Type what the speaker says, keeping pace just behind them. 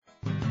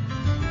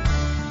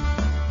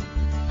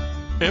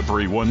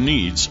Everyone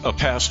needs a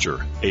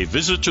pastor. A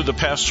visit to the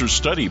pastor's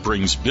study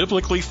brings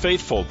biblically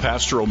faithful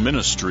pastoral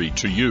ministry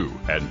to you,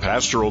 and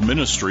pastoral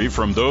ministry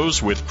from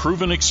those with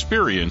proven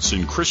experience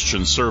in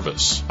Christian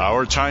service.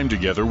 Our time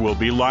together will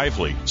be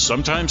lively,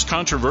 sometimes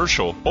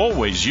controversial,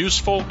 always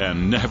useful,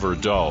 and never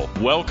dull.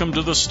 Welcome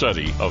to the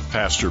study of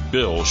Pastor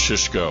Bill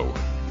Shishko.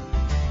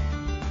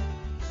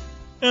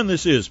 And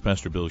this is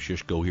Pastor Bill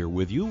Shishko here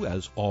with you.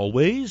 As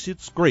always,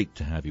 it's great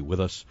to have you with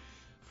us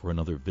for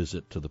another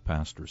visit to the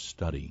pastor's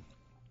study.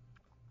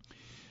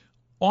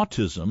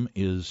 Autism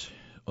is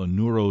a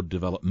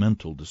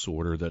neurodevelopmental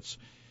disorder that's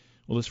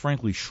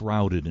frankly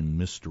shrouded in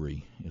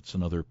mystery. It's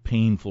another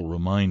painful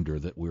reminder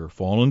that we're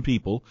fallen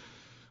people,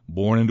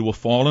 born into a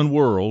fallen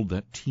world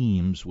that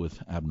teems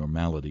with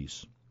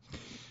abnormalities.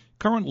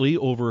 Currently,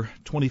 over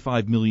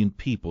 25 million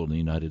people in the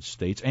United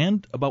States,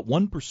 and about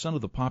 1% of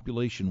the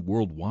population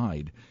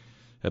worldwide,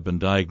 have been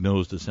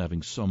diagnosed as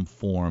having some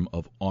form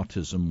of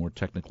autism, more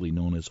technically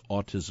known as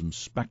autism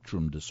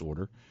spectrum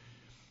disorder.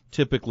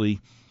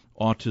 Typically,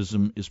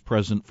 autism is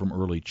present from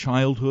early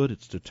childhood.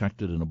 It's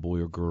detected in a boy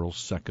or girl's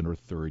second or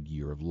third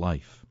year of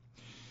life.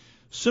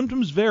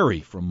 Symptoms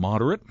vary from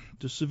moderate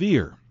to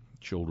severe.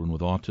 Children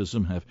with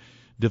autism have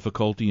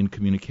difficulty in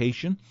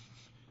communication,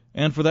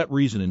 and for that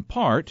reason, in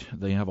part,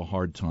 they have a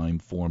hard time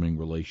forming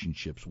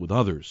relationships with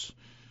others.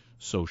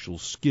 Social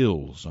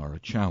skills are a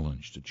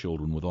challenge to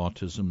children with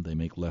autism. They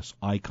make less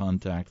eye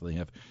contact. They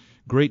have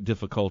great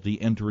difficulty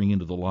entering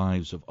into the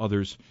lives of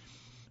others.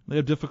 They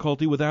have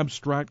difficulty with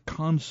abstract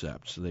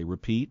concepts. They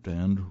repeat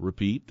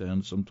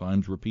and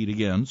sometimes repeat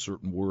again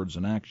certain words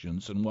and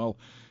actions. And while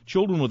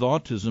children with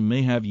autism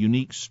may have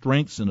unique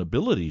strengths and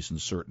abilities in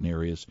certain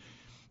areas,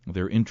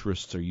 their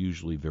interests are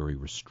usually very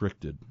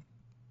restricted.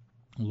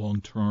 Long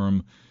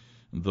term,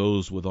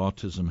 those with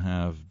autism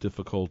have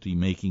difficulty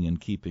making and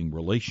keeping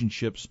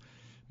relationships,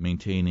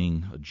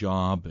 maintaining a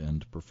job,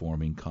 and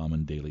performing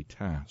common daily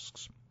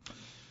tasks.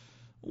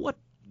 What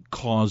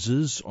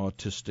causes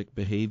autistic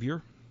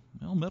behavior?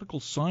 Well, medical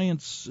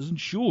science isn't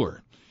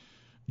sure.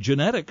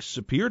 Genetics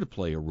appear to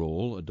play a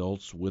role.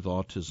 Adults with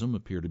autism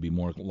appear to be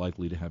more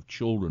likely to have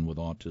children with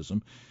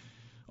autism.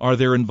 Are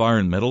there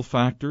environmental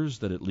factors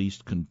that at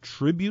least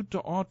contribute to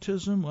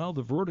autism? Well,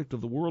 the verdict of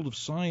the world of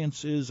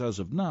science is, as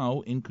of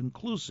now,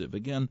 inconclusive.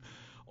 Again,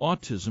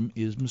 autism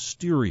is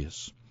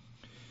mysterious.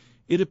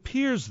 It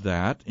appears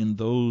that, in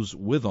those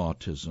with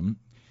autism,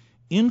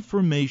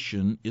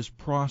 information is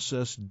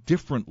processed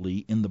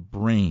differently in the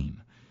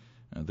brain.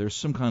 There's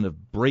some kind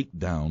of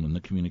breakdown in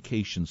the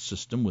communication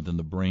system within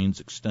the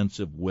brain's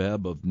extensive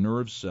web of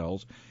nerve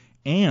cells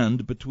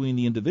and between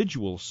the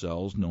individual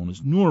cells known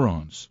as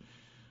neurons.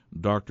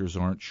 Doctors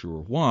aren't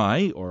sure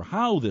why or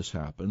how this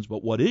happens,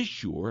 but what is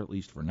sure, at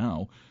least for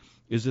now,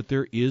 is that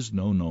there is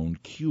no known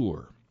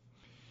cure.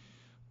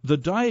 The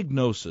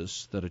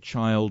diagnosis that a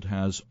child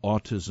has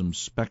autism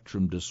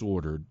spectrum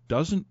disorder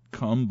doesn't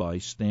come by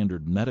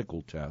standard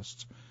medical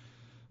tests,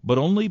 but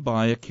only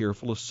by a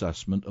careful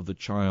assessment of the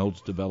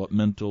child's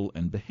developmental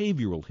and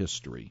behavioral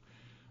history.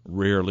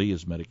 Rarely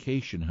is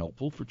medication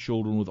helpful for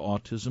children with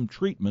autism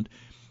treatment,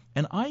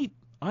 and I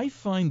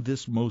find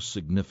this most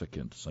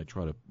significant as I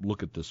try to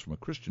look at this from a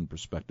Christian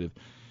perspective.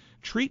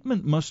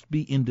 Treatment must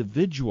be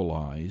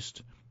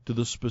individualized to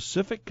the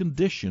specific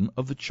condition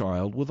of the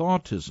child with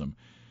autism.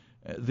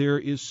 There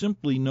is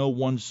simply no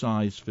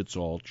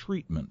one-size-fits-all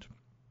treatment.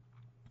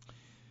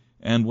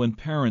 And when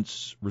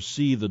parents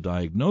receive the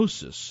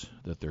diagnosis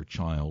that their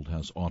child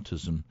has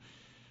autism,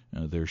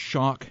 there's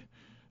shock,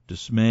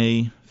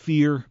 dismay,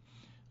 fear,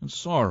 and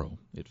sorrow.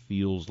 It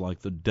feels like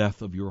the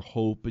death of your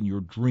hope and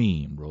your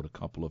dream, wrote a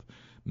couple of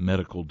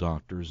medical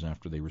doctors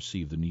after they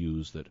received the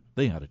news that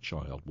they had a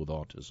child with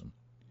autism.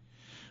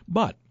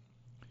 But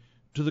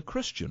to the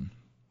Christian,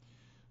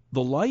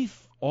 the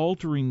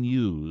life-altering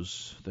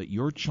news that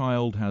your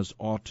child has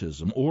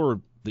autism, or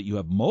that you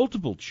have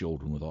multiple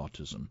children with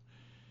autism,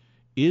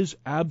 is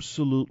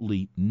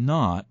absolutely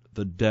not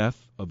the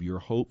death of your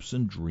hopes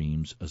and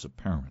dreams as a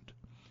parent.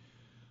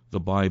 The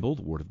Bible,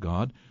 the Word of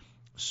God,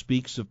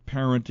 speaks of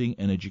parenting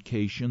and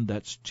education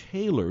that's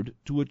tailored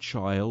to a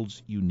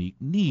child's unique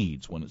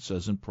needs when it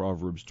says in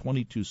Proverbs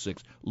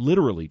 22:6,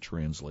 literally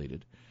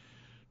translated,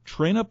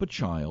 "Train up a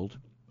child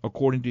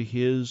according to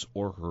his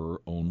or her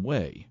own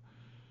way,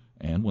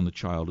 and when the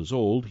child is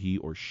old, he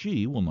or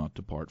she will not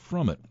depart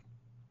from it."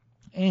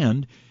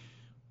 And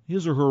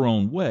his or her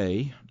own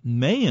way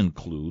may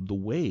include the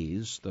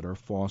ways that are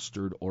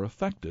fostered or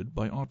affected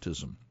by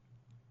autism.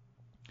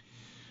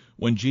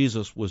 When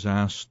Jesus was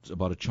asked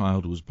about a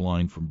child who was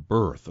blind from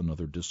birth,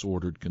 another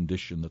disordered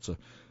condition that's a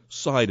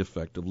side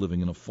effect of living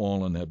in a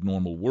fallen,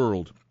 abnormal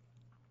world,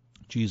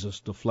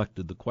 Jesus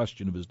deflected the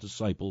question of his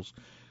disciples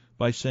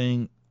by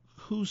saying,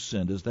 "Who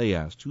sinned?" As they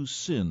asked, "Who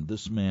sinned,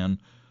 this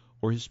man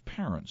or his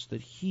parents,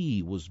 that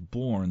he was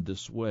born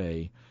this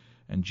way?"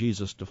 And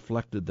Jesus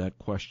deflected that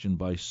question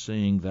by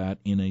saying that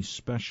in a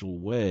special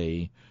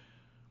way,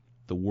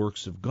 the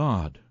works of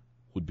God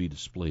would be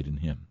displayed in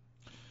him.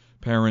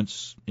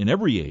 Parents in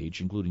every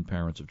age, including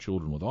parents of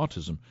children with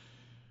autism,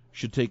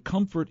 should take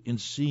comfort in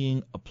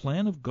seeing a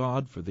plan of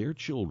God for their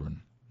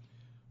children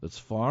that's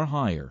far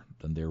higher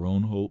than their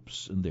own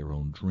hopes and their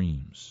own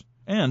dreams.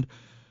 And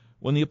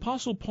when the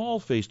Apostle Paul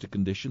faced a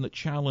condition that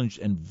challenged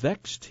and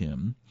vexed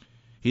him,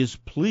 his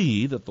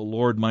plea that the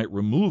Lord might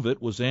remove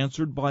it was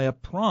answered by a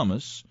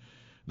promise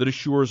that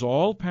assures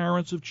all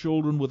parents of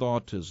children with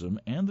autism,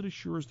 and that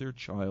assures their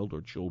child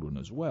or children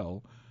as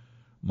well,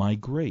 my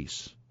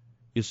grace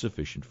is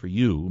sufficient for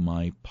you.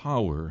 My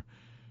power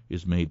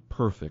is made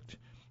perfect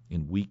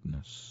in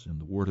weakness. In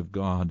the Word of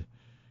God,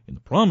 in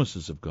the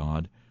promises of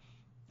God,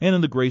 and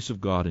in the grace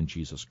of God in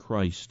Jesus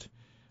Christ,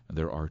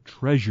 there are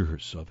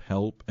treasures of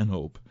help and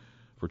hope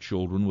for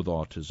children with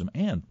autism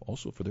and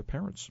also for their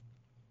parents.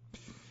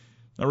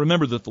 Now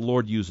remember that the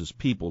Lord uses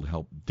people to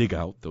help dig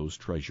out those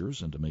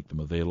treasures and to make them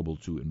available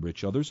to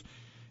enrich others.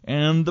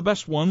 And the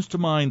best ones to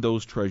mine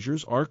those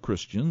treasures are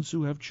Christians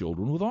who have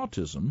children with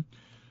autism,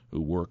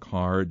 who work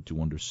hard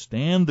to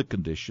understand the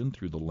condition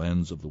through the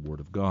lens of the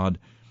Word of God,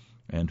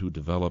 and who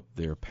develop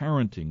their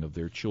parenting of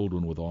their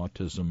children with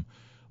autism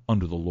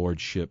under the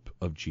lordship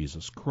of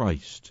Jesus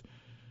Christ.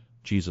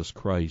 Jesus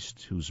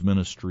Christ, whose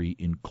ministry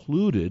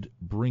included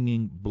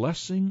bringing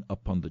blessing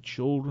upon the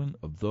children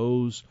of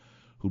those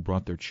who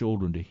brought their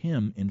children to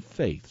him in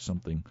faith,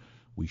 something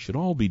we should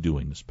all be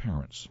doing as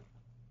parents.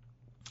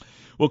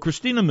 Well,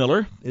 Christina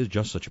Miller is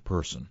just such a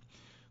person,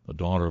 the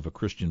daughter of a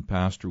Christian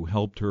pastor who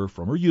helped her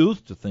from her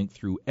youth to think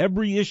through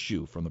every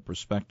issue from the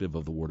perspective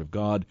of the Word of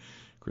God.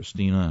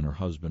 Christina and her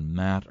husband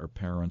Matt are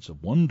parents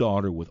of one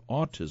daughter with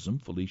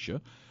autism,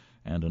 Felicia,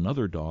 and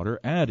another daughter,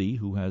 Addie,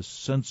 who has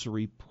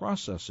sensory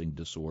processing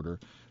disorder,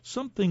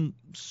 something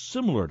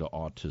similar to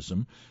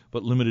autism,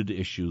 but limited to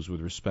issues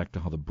with respect to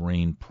how the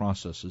brain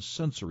processes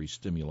sensory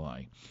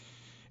stimuli.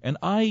 And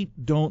I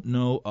don't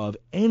know of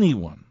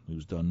anyone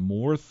who's done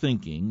more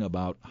thinking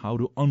about how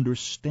to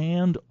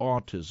understand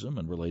autism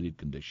and related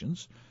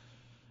conditions,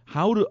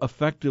 how to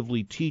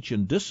effectively teach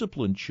and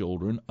discipline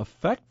children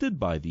affected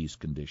by these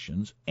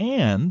conditions,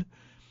 and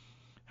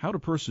how to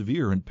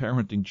persevere in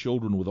parenting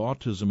children with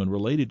autism and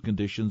related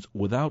conditions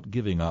without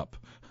giving up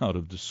out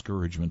of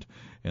discouragement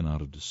and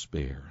out of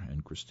despair.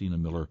 And Christina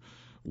Miller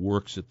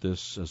works at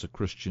this as a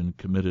Christian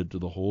committed to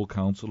the whole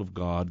counsel of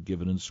God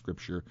given in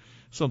Scripture,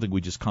 something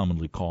we just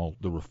commonly call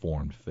the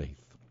Reformed faith.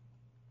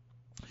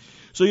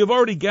 So you've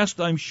already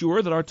guessed, I'm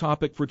sure, that our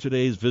topic for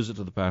today's visit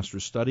to the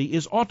pastor's study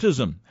is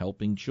autism,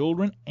 helping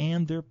children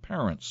and their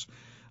parents.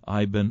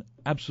 I've been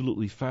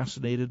absolutely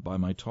fascinated by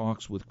my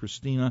talks with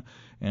Christina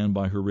and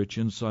by her rich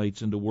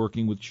insights into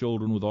working with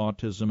children with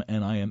autism,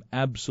 and I am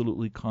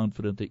absolutely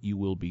confident that you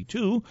will be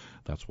too.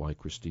 That's why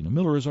Christina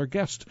Miller is our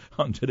guest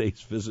on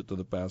today's visit to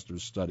the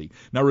pastor's study.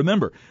 Now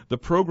remember, the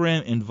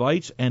program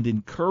invites and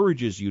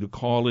encourages you to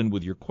call in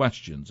with your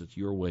questions. It's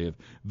your way of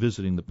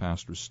visiting the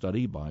pastor's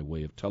study by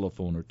way of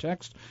telephone or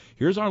text.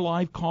 Here's our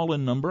live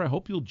call-in number. I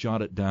hope you'll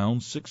jot it down,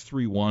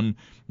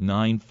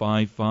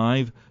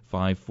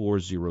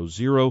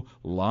 631-955-5400.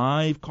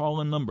 Live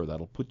call-in number.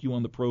 That'll put you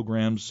on the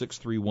program,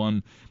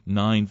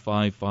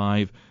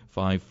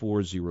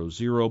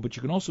 631-955-5400. But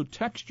you can also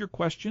text your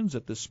questions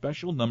at this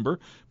special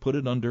number. Put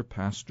it under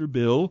Pastor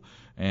Bill,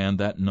 and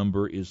that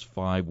number is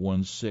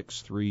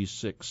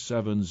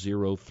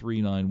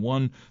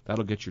 516-367-0391.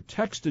 That'll get your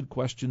texted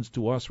questions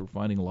to us. We're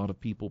finding a lot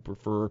of people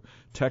prefer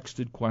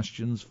texted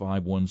questions,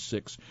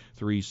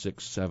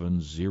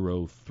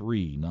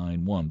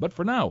 516-367-0391. But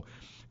for now,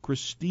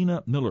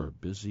 Christina Miller,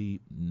 busy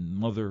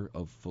mother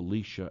of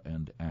Felicia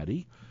and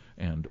Addie,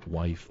 and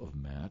wife of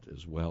Matt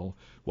as well.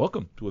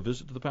 Welcome to a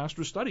visit to the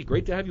pastor's study.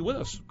 Great to have you with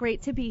us.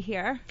 Great to be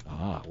here.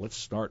 Let's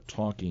start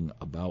talking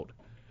about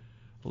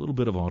a little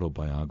bit of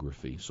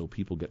autobiography so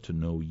people get to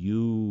know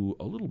you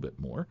a little bit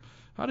more.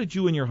 How did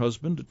you and your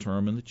husband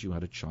determine that you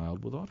had a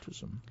child with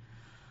autism?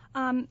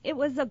 It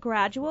was a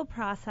gradual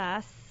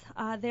process.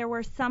 There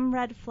were some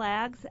red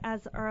flags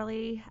as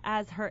early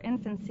as her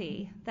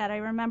infancy that I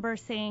remember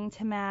saying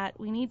to Matt,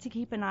 we need to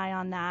keep an eye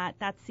on that.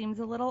 That seems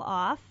a little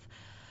off.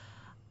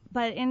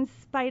 But in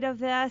spite of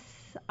this,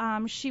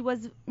 she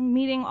was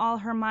meeting all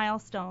her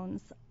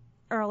milestones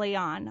early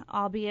on,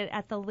 albeit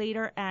at the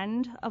later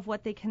end of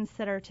what they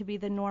consider to be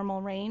the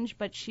normal range,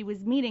 but she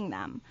was meeting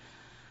them.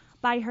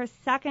 By her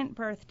second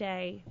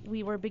birthday,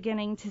 we were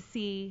beginning to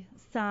see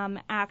some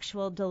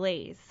actual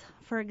delays.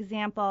 For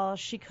example,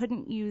 she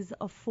couldn't use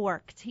a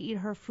fork to eat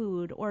her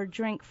food or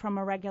drink from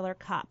a regular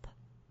cup.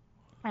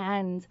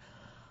 And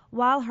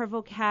while her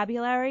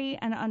vocabulary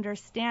and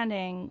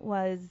understanding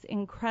was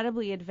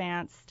incredibly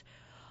advanced,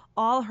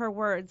 all her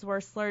words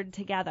were slurred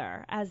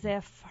together as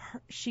if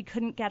she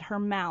couldn't get her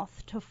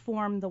mouth to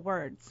form the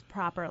words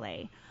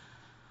properly.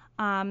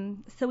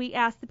 So we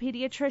asked the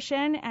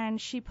pediatrician, and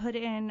she put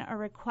in a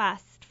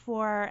request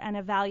for an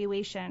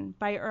evaluation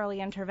by early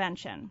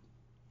intervention.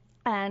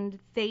 And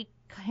they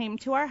came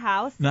to our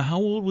house. Now, how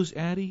old was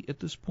Addie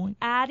at this point?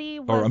 Addie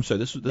was... I'm sorry,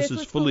 this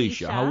is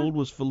Felicia. How old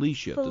was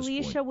Felicia at this point?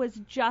 Felicia was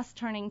just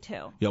turning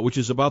 2. Yeah, which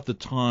is about the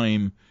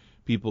time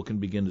people can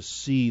begin to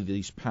see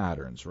these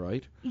patterns,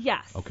 right?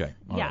 Yes. Okay.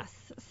 Yes.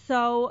 Right.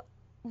 So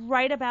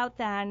right about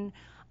then,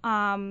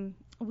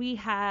 we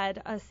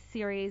had a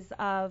series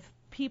of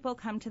people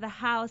come to the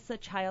house, a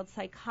child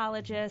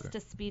psychologist, a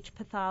speech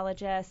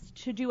pathologist,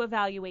 to do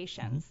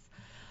evaluations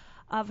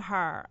of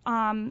her.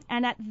 And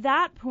at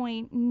that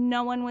point,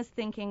 no one was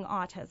thinking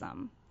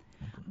autism,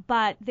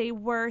 but they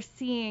were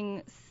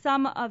seeing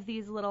some of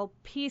these little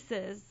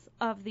pieces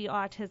of the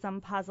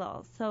autism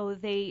puzzle. So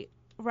they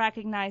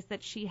recognized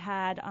that she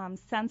had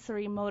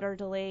sensory motor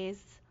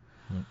delays,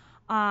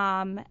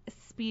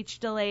 speech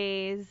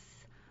delays,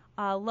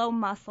 low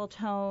muscle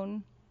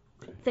tone,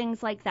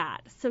 things like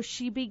that. So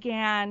she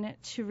began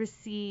to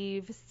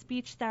receive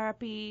speech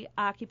therapy,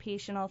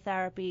 occupational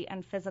therapy,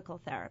 and physical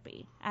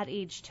therapy at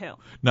age 2.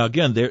 Now,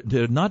 again, there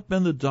had not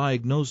been the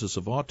diagnosis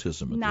of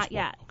autism at this Not point.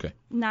 yet. Okay.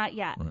 Not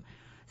yet. Right.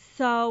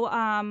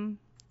 So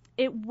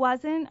it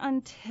wasn't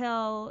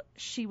until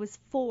she was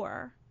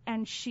 4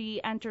 and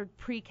she entered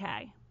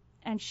pre-K,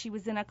 and she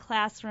was in a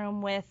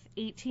classroom with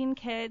 18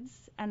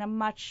 kids and a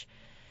much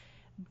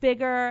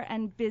bigger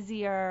and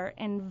busier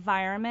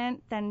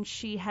environment than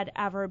she had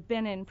ever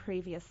been in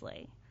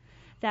previously,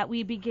 that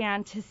we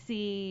began to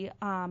see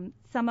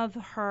some of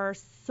her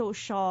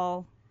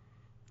social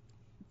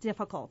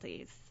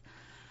difficulties.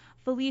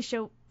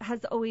 Felicia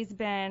has always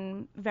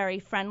been very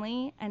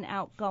friendly and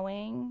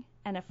outgoing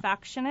and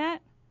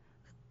affectionate.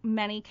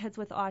 Many kids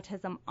with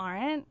autism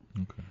aren't.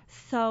 Okay.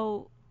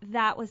 So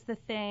that was the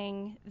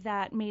thing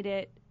that made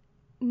it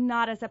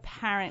not as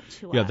apparent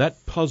to us. Yeah,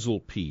 that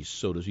puzzle piece,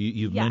 so to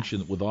you've Yes.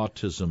 mentioned that with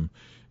autism,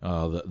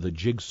 the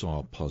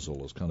jigsaw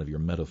puzzle is kind of your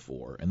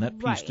metaphor, and that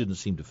piece Right. didn't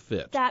seem to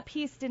fit. That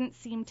piece didn't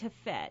seem to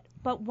fit.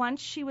 But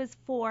once she was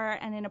 4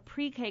 and in a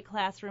pre-K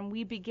classroom,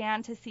 we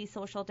began to see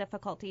social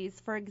difficulties.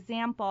 For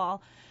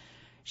example,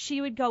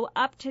 she would go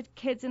up to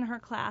kids in her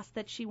class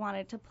that she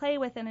wanted to play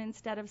with, and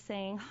instead of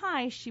saying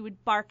hi, she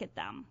would bark at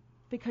them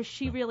because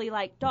she really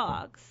liked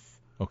dogs.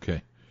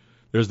 Okay.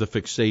 There's the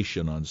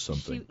fixation on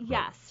something.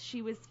 Yes,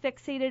 she was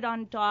fixated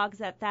on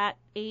dogs at that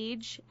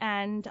age,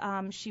 and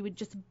she would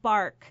just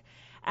bark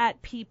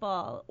at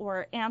people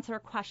or answer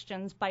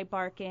questions by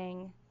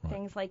barking,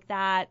 things like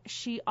that.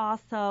 She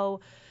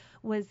also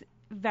was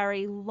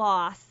very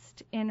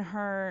lost in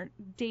her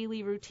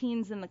daily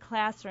routines in the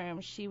classroom.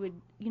 She would,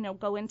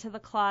 go into the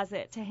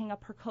closet to hang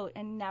up her coat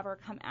and never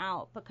come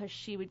out because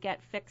she would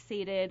get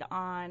fixated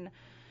on,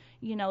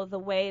 the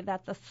way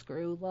that the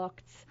screw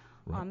looked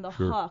on the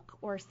hook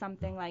or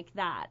something like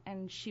that,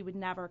 and she would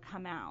never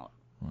come out.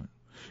 Right.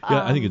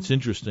 Yeah, I think it's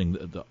interesting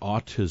that the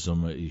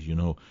autism, as you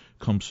know,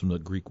 comes from the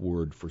Greek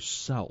word for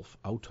self,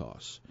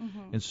 autos.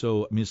 And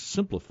so, it's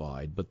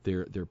simplified, but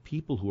they're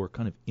people who are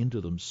kind of into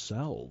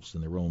themselves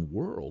in their own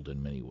world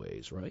in many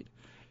ways, right?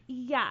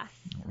 Yes.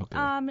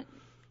 Okay.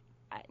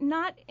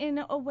 Not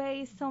in a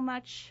way so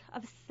much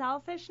of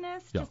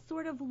selfishness, just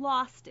sort of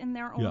lost in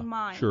their own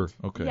mind. Sure.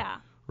 Okay. Yeah.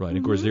 Right, and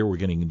of course there we're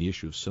getting the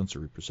issue of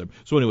sensory perception.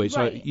 So anyway,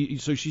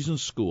 so she's in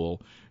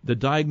school. The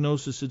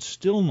diagnosis had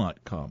still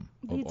not come.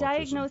 The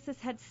diagnosis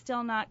had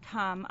still not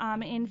come.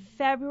 In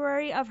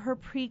February of her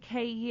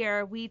pre-K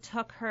year, we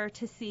took her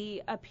to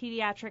see a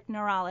pediatric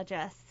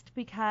neurologist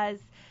because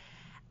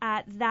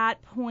at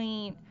that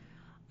point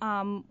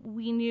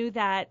we knew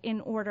that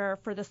in order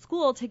for the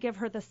school to give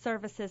her the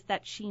services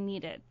that she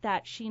needed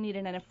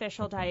an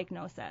official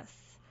diagnosis.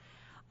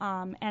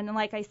 And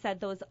like I said,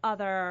 those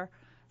other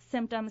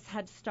symptoms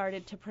had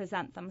started to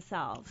present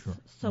themselves. Sure.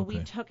 So we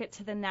took it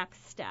to the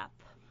next step,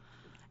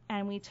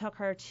 and we took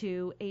her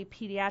to a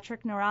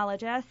pediatric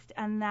neurologist,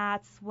 and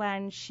that's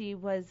when she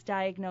was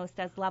diagnosed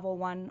as level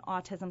 1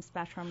 autism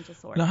spectrum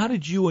disorder. Now, how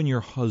did you and your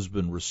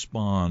husband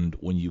respond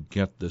when you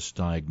get this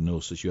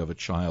diagnosis? You have a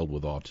child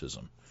with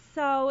autism.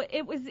 So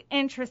it was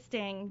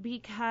interesting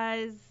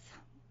because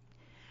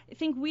I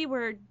think we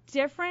were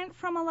different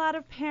from a lot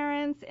of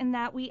parents in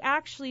that we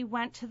actually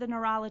went to the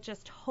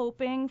neurologist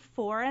hoping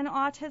for an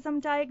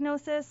autism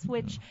diagnosis,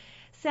 which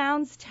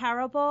sounds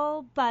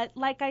terrible, but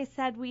like I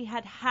said, we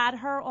had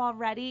her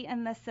already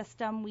in the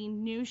system. We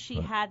knew she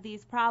had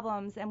these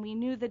problems, and we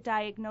knew the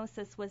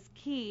diagnosis was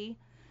key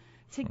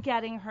to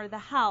getting her the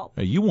help.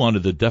 You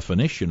wanted the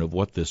definition of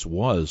what this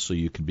was so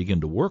you can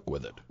begin to work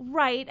with it.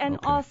 Right, and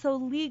also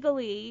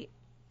legally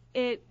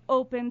it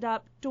opened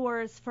up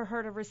doors for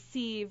her to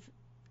receive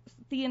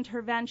the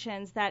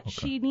interventions that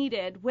she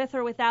needed. With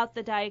or without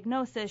the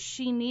diagnosis,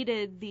 she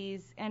needed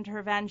these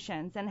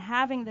interventions, and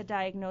having the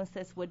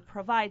diagnosis would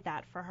provide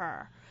that for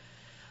her.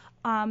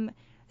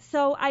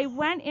 So I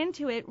went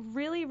into it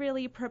really,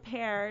 really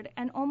prepared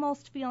and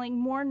almost feeling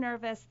more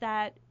nervous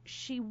that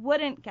she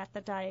wouldn't get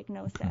the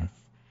diagnosis.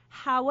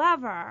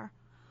 However,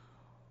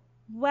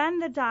 when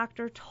the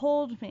doctor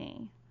told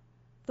me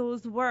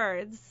those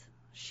words,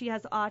 she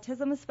has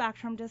autism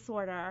spectrum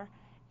disorder,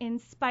 in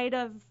spite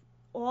of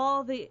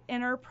all the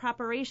inner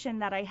preparation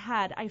that I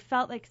had, I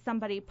felt like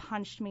somebody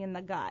punched me in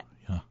the gut.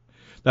 Yeah.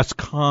 That's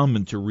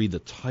common to read the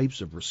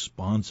types of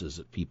responses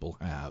that people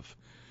have.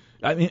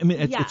 I mean,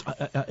 it's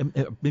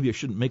maybe I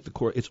shouldn't make the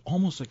core. It's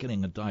almost like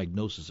getting a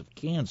diagnosis of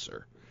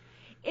cancer.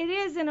 It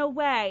is in a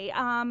way.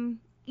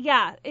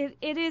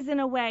 It is in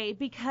a way,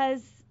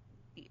 because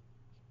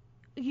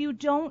you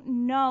don't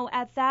know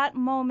at that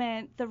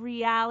moment the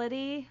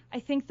reality. I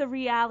think the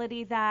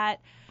reality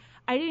that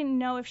I didn't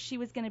know if she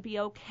was going to be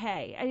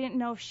okay. I didn't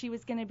know if she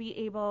was going to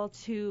be able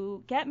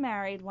to get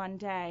married one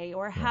day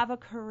or have a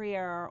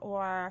career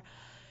or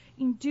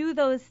do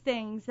those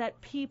things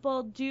that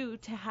people do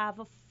to have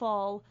a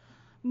full,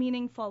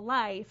 meaningful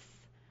life.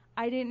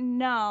 I didn't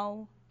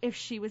know if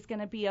she was going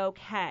to be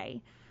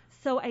okay.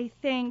 So I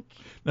think...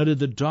 Now, did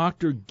the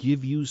doctor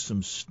give you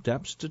some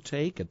steps to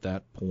take at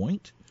that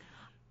point?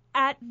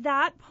 At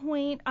that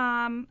point,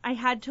 I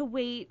had to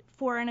wait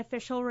for an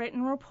official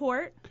written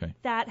report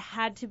that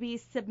had to be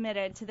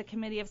submitted to the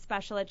Committee of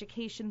Special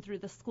Education through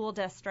the school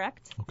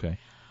district. Okay.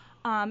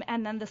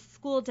 And then the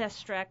school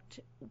district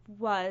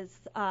was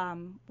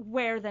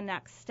where the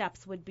next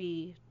steps would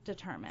be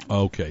determined.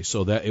 Okay,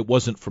 so that it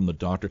wasn't from the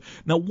doctor.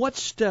 Now, what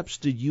steps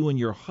did you and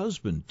your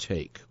husband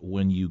take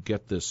when you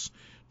get this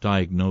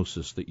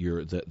diagnosis that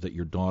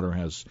your daughter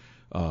has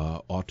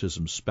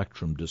autism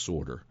spectrum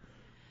disorder?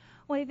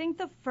 Well, I think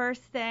the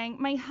first thing,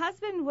 my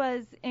husband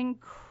was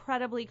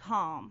incredibly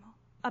calm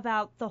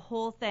about the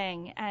whole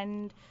thing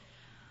and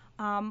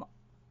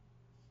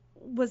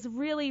was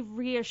really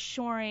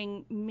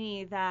reassuring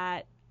me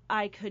that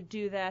I could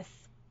do this.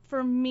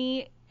 For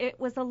me, it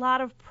was a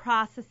lot of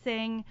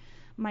processing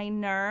my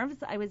nerves.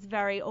 I was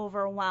very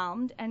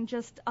overwhelmed and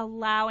just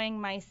allowing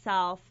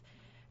myself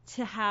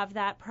to have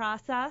that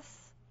process,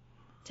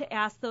 to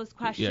ask those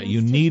questions. Yeah,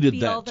 you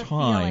needed that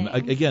time.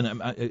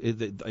 Again,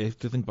 I have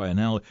to think by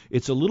analogy.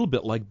 It's a little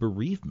bit like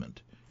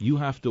bereavement. You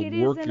have to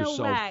work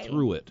yourself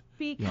through it.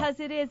 Because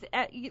it is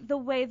the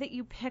way that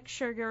you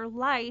picture your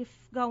life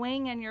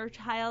going and your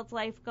child's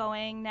life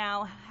going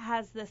now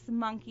has this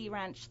monkey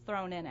wrench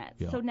thrown in it.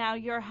 So now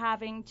you're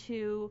having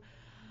to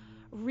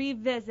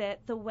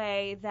revisit the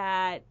way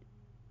that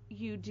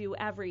you do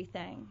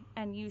everything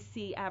and you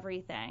see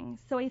everything.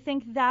 So I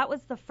think that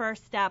was the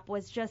first step,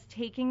 was just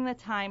taking the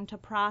time to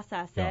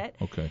process it.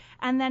 Okay.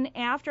 And then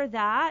after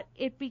that,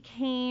 it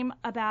became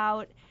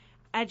about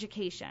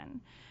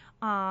education.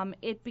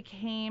 It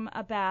became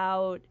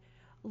about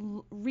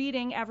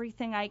reading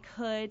everything I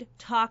could,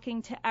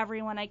 talking to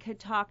everyone I could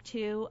talk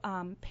to.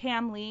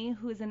 Pam Lee,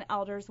 who's an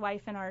elder's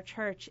wife in our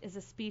church, is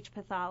a speech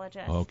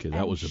pathologist. Okay,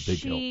 that was a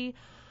big help. She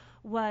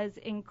was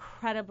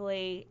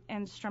incredibly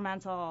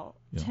instrumental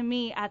to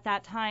me at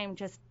that time,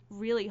 just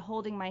really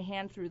holding my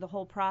hand through the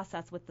whole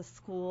process with the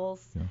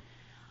schools.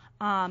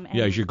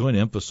 As you're going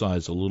to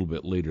emphasize a little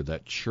bit later,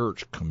 that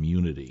church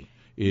community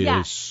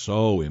is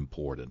so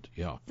important.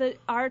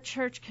 Our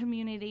church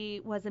community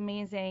was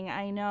amazing.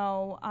 I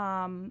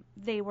know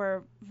they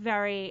were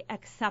very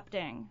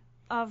accepting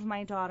of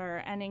my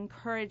daughter and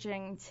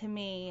encouraging to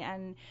me,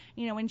 and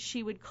when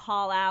she would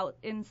call out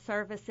in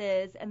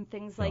services and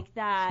things like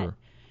that,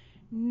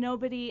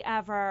 nobody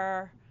at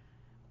our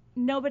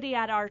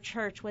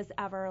church was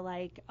ever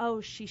like, oh,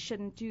 she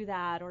shouldn't do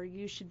that, or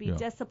you should be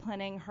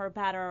disciplining her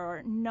better,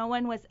 or no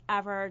one was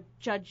ever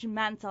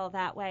judgmental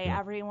that way.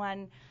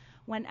 Everyone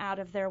went out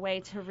of their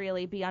way to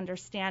really be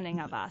understanding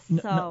of us.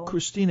 Now,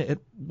 Christina,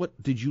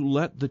 what did you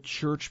let the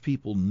church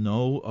people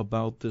know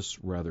about this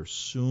rather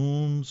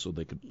soon so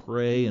they could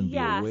pray and be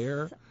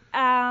aware?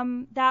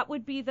 That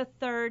would be the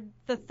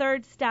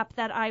third step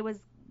that I was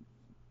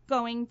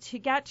going to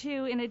get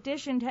to. In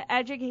addition to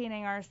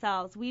educating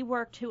ourselves, we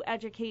work to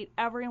educate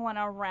everyone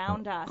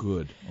around us.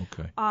 Good.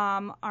 Okay.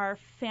 Our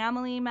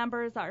family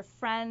members, our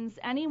friends,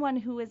 anyone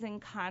who is in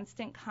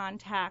constant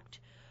contact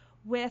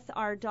with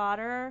our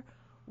daughter,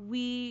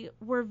 we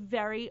were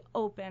very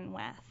open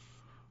with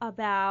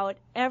about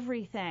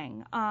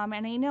everything.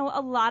 And I know a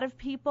lot of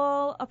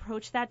people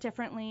approach that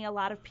differently. A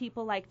lot of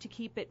people like to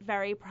keep it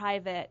very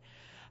private.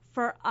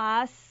 For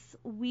us,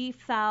 we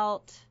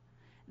felt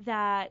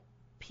that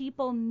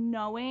people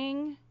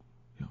knowing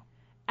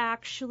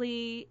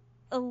actually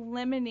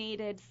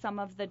eliminated some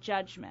of the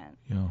judgment.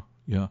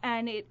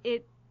 And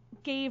it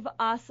gave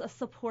us a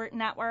support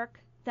network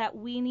that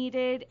we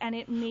needed, and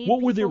it made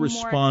What were their more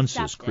responses,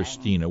 accepting.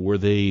 Christina?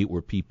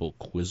 Were people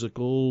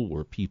quizzical?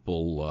 Were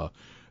people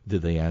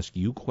did they ask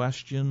you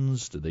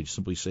questions? Did they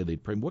simply say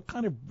they'd pray? What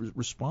kind of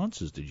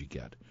responses did you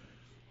get?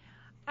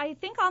 I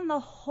think on the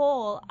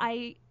whole,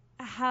 I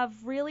have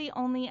really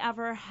only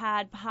ever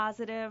had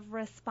positive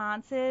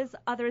responses,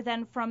 other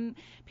than from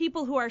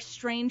people who are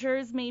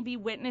strangers, maybe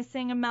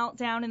witnessing a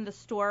meltdown in the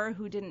store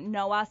who didn't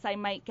know us. I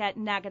might get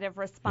negative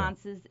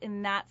responses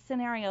in that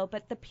scenario,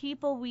 but the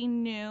people we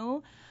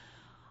knew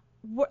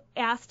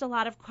asked a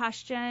lot of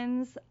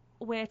questions,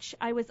 which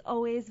I was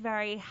always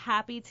very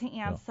happy to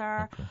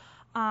answer.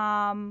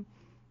 And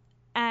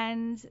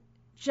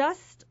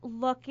just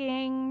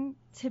looking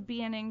to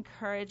be an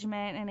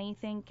encouragement, and I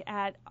think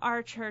at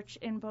our church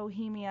in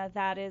Bohemia,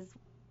 that is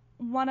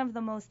one of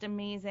the most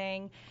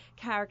amazing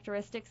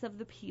characteristics of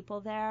the people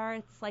there.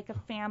 It's like a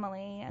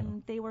family,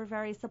 and they were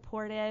very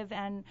supportive,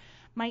 and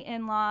my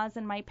in-laws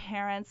and my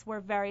parents were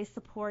very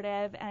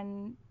supportive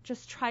and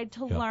just tried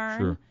to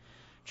learn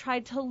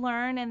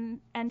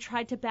and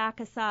tried to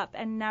back us up,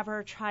 and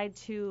never tried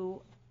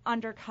to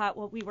undercut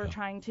what we were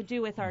trying to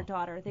do with our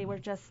daughter. They were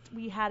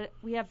we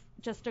have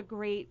just a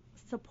great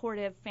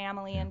supportive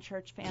family and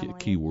church family.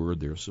 Key word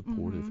there,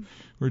 supportive. Mm-hmm.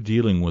 We're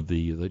dealing with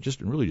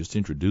just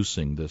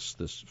introducing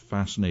this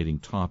fascinating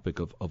topic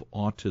of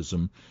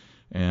autism,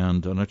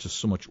 and not just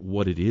so much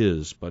what it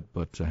is, but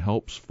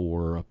helps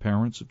for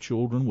parents of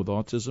children with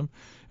autism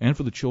and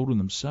for the children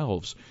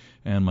themselves.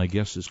 And my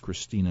guest is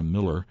Christina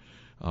Miller.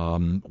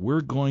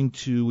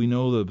 We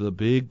know the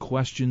big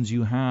questions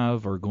you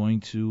have are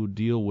going to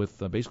deal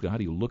with basically how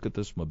do you look at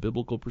this from a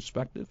biblical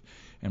perspective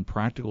and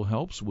practical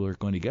helps. We're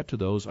going to get to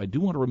those. I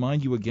do want to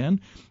remind you again,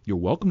 you're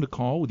welcome to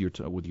call with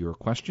your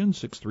questions,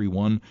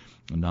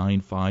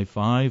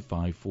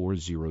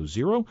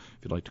 631-955-5400. If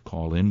you'd like to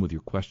call in with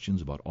your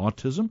questions about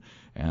autism,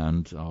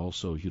 and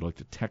also if you'd like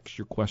to text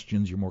your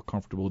questions, you're more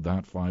comfortable with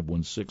that,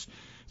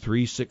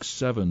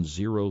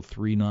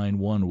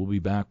 516-367-0391. We'll be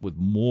back with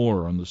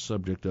more on the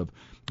subject of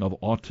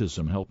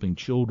autism, helping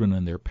children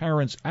and their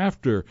parents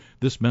after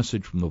this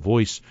message from the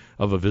voice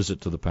of A Visit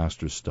to the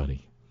Pastor's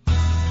Study.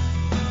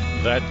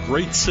 That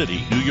great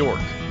city, New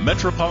York.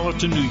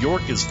 Metropolitan New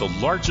York is the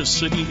largest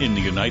city in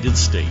the United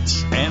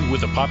States. And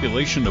with a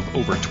population of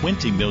over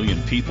 20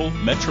 million people,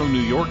 Metro New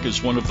York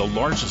is one of the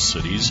largest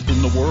cities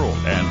in the world.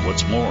 And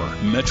what's more,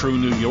 Metro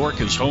New York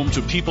is home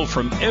to people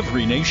from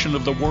every nation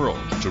of the world.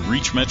 To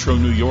reach Metro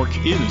New York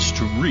is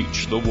to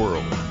reach the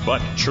world.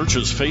 But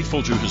churches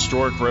faithful to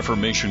historic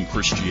Reformation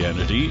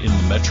Christianity in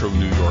the Metro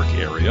New York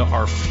area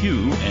are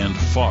few and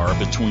far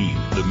between.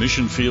 The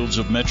mission fields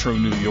of Metro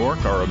New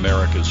York are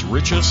America's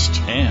richest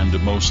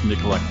and most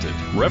neglected.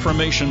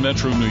 Reformation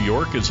Metro New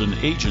York is an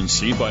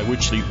agency by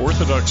which the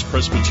Orthodox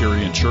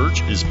Presbyterian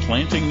Church is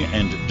planting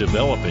and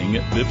developing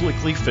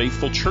biblically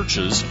faithful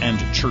churches and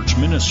church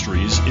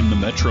ministries in the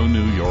Metro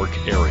New York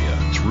area.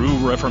 Through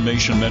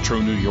Reformation Metro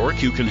New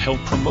York, you can help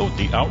promote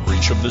the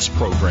outreach of this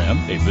program,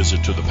 A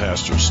Visit to the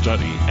Pastor's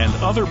Study, and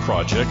other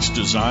projects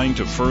designed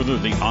to further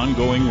the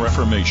ongoing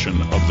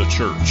reformation of the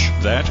church.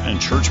 That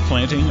and church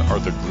planting are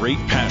the great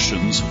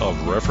passions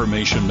of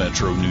Reformation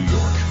Metro New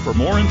York. For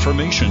more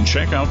information,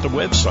 check out the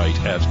website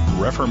at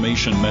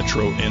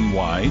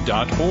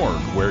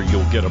reformationmetrony.org, where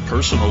you'll get a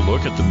personal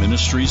look at the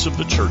ministries of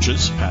the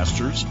churches,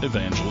 pastors,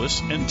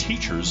 evangelists, and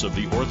teachers of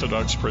the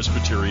Orthodox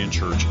Presbyterian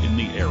Church in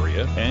the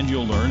area, and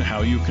you'll learn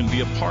how you can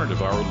be a part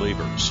of our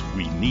labors.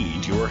 We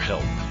need your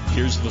help.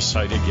 Here's the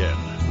site again,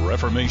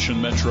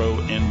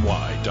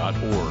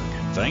 reformationmetrony.org.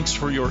 Thanks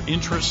for your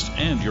interest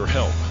and your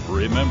help.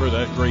 Remember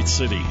that great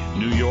city,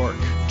 New York.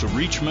 To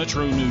reach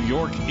Metro New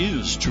York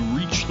is to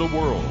reach the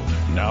world.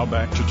 Now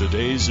back to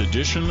today's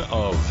edition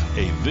of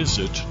A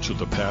Visit to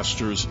the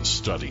Pastor's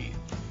Study.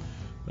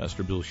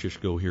 Pastor Bill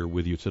Shishko here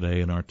with you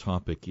today, and our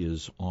topic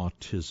is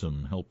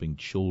autism, helping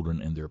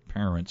children and their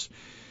parents.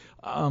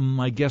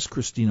 My guest,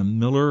 Christina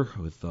Miller,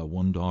 with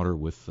one daughter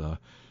who is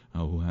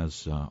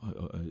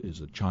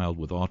a child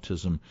with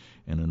autism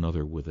and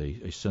another with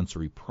a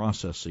sensory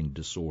processing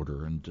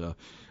disorder. And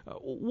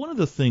one of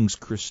the things,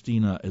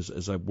 Christina,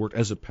 as I've worked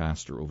as a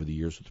pastor over the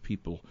years with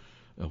people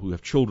who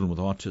have children with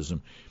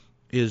autism,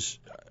 is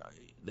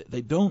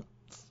they don't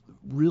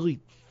really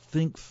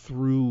think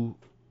through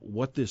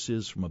what this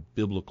is from a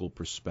biblical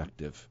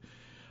perspective.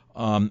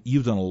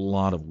 You've done a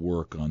lot of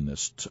work on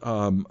this.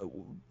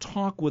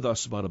 Talk with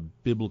us about a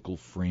biblical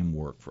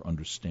framework for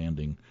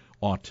understanding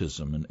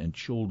autism and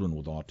children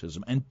with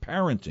autism and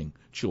parenting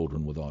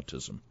children with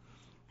autism.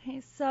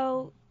 Okay,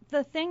 so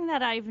the thing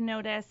that I've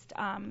noticed,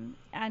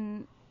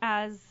 and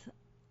as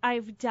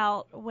I've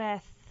dealt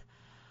with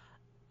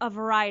a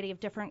variety of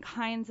different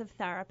kinds of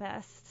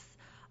therapists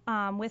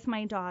with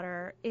my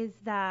daughter, is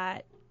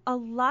that a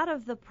lot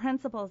of the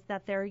principles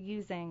that they're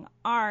using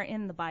are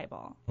in the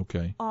Bible.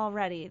 Okay.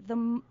 Already.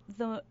 The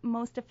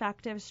most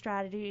effective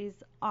strategies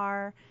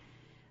are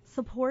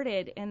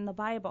supported in the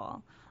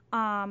Bible.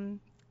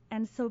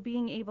 And so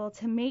being able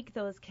to make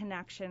those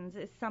connections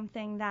is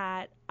something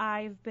that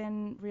I've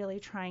been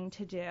really trying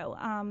to do.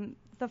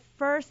 The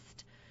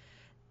first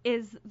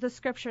is the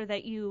scripture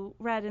that you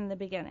read in the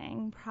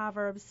beginning,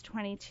 Proverbs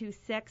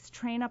 22:6,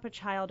 train up a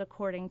child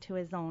according to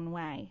his own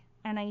way.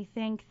 And I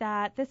think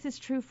that this is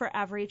true for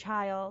every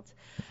child.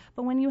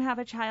 But when you have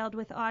a child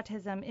with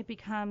autism, it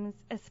becomes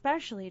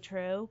especially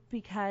true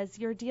because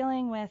you're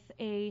dealing with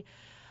a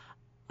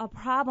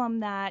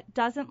problem that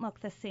doesn't look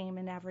the same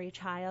in every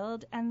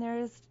child, and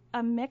there's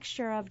a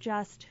mixture of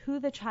just who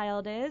the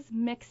child is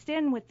mixed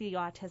in with the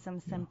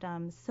autism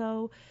symptoms.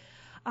 So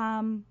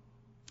Pam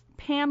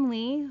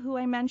Lee, who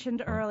I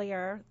mentioned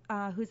earlier,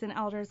 who's an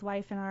elder's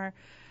wife in our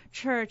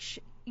church,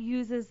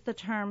 uses the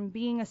term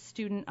being a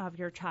student of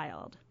your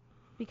child,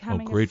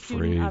 becoming a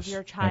student of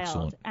your child.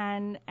 Excellent.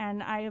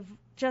 And I've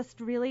just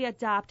really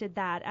adopted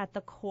that at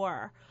the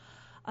core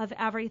of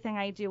everything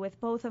I do with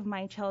both of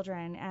my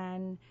children.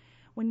 And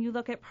when you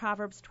look at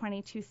Proverbs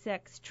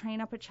 22:6,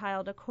 train up a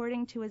child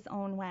according to his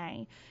own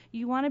way,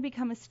 you want to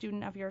become a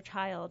student of your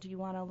child. You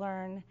want to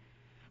learn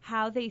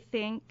how they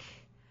think,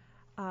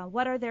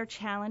 what are their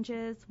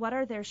challenges, what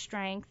are their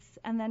strengths,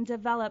 and then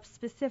develop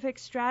specific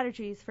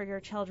strategies for your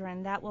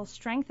children that will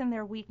strengthen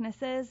their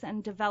weaknesses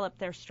and develop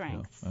their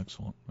strengths. Yeah,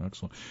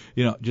 excellent.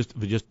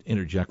 Just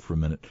interject for a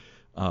minute,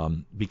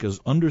 because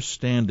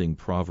understanding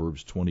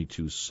Proverbs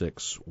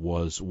 22:6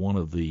 was one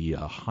of the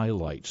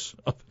highlights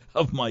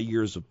of my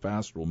years of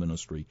pastoral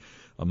ministry.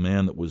 A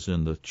man that was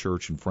in the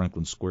church in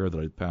Franklin Square that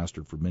I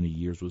pastored for many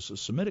years was a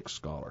Semitic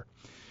scholar.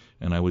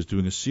 And I was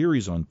doing a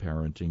series on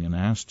parenting and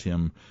asked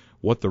him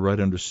what the right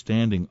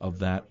understanding of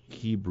that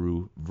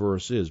Hebrew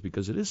verse is,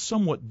 because it is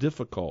somewhat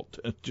difficult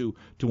to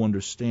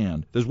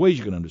understand. There's ways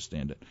you can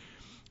understand it.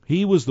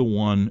 He was the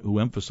one who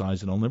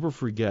emphasized, and I'll never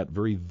forget,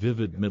 very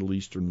vivid Middle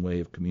Eastern way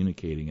of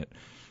communicating it.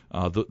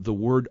 The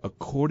word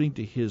according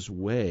to his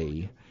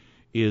way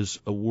is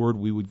a word,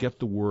 we would get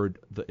the word,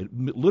 it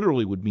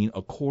literally would mean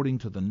according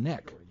to the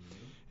neck.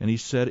 And he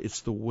said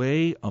it's the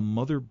way a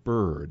mother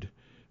bird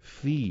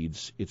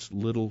feeds its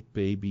little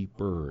baby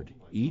bird.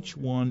 Each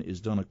one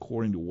is done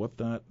according to what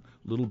that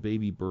little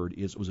baby bird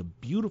is. It was a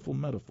beautiful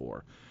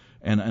metaphor.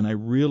 And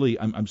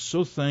I'm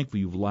so thankful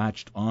you've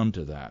latched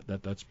onto that.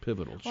 That's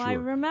pivotal. Well,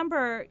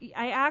 sure.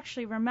 I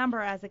actually remember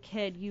as a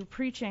kid you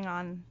preaching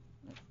on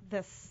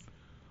this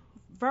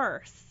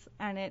verse,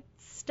 and it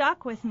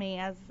stuck with me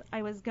as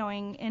I was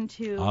going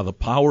into the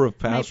power of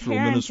pastoral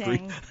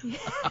ministry.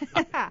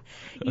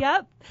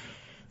 Yep.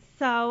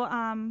 So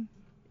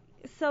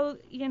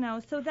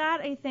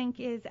that I think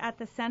is at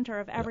the center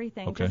of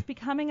everything. Okay. Just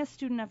becoming a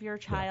student of your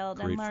child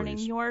and learning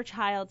your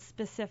child's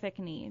specific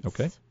needs.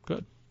 Okay.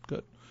 Good.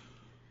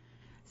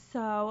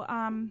 So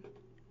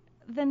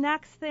the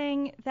next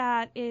thing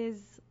that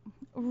is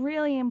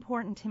really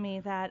important to me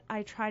that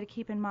I try to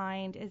keep in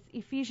mind is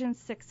Ephesians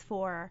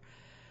 6:4,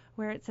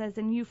 where it says,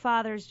 "And you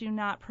fathers, do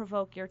not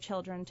provoke your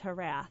children to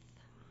wrath."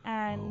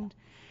 And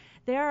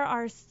there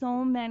are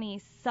so many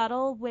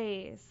subtle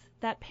ways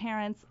that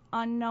parents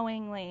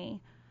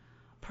unknowingly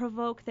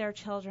provoke their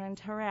children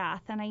to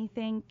wrath. And I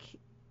think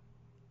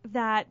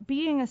that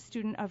being a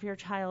student of your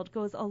child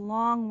goes a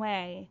long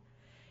way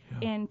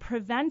in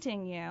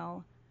preventing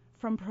you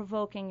from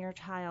provoking your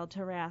child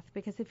to wrath.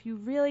 Because if you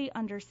really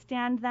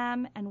understand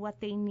them and what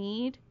they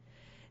need,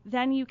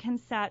 then you can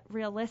set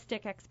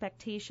realistic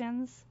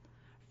expectations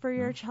for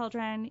your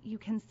children. You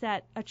can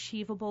set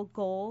achievable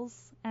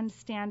goals and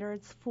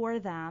standards for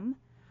them.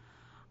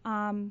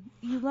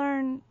 You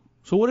learn.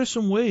 So what are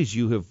some ways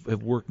you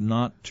have worked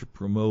not to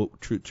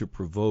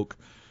provoke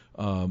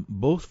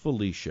both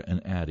Felicia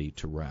and Addie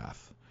to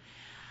wrath?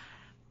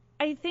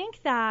 I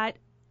think that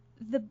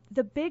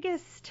the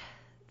biggest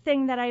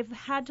thing that I've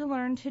had to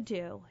learn to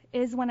do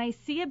is when I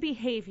see a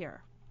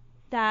behavior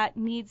that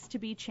needs to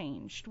be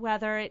changed,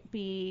 whether it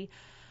be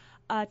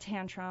a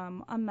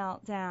tantrum, a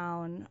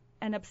meltdown,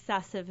 an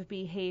obsessive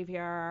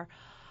behavior,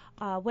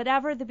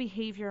 whatever the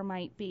behavior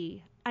might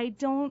be, I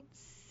don't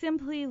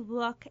simply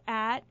look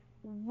at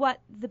what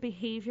the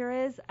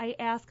behavior is. I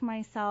ask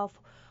myself,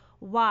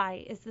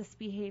 why is this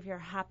behavior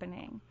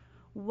happening?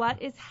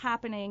 What is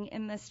happening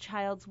in this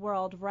child's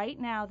world right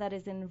now that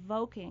is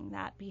invoking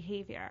that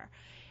behavior?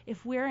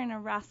 If we're in a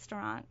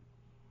restaurant,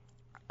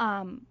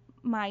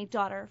 my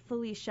daughter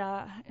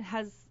Felicia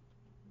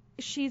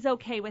she's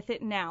okay with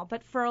it now,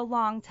 but for a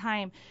long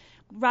time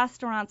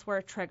restaurants were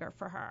a trigger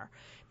for her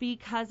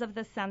because of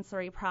the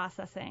sensory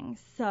processing.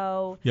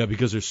 So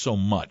because there's so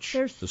much.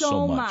 There's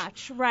so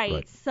much,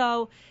 right.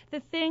 So the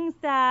things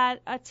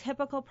that a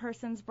typical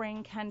person's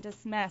brain can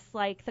dismiss,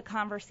 like the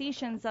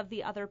conversations of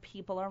the other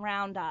people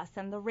around us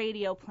and the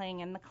radio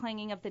playing and the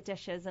clanging of the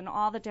dishes and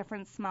all the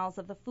different smells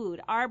of the food,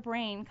 our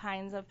brain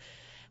kind of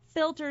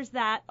filters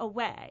that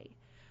away.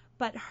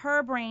 But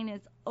her brain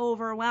is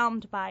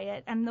overwhelmed by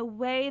it. And the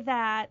way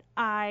that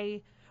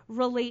I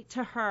relate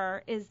to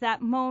her is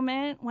that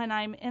moment when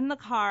I'm in the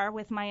car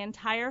with my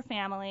entire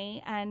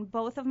family and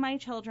both of my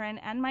children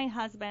and my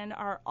husband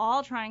are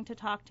all trying to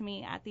talk to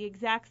me at the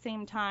exact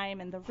same time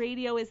and the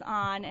radio is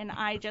on, and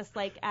I just,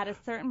 like, at a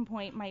certain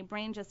point my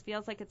brain just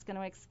feels like it's going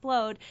to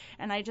explode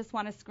and I just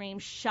want to scream,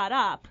 "Shut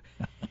up."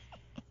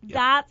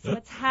 That's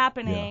what's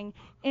happening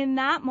in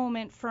that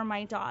moment for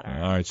my daughter.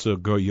 All right, so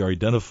you're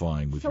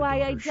identifying with your daughter.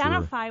 So I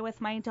identify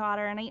with my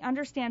daughter, and I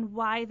understand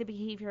why the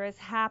behavior is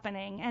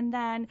happening. And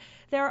then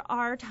there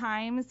are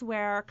times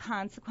where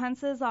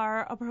consequences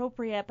are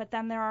appropriate, but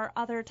then there are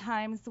other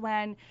times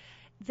when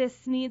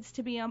this needs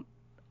to be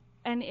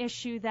an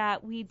issue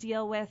that we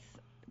deal with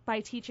by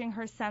teaching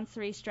her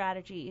sensory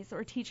strategies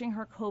or teaching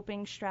her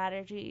coping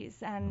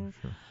strategies. And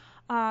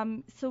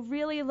so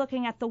really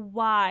looking at the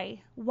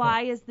why.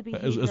 Why is the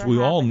behavior as we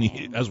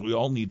happening?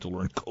 all need to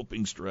learn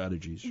coping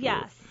strategies. Sure.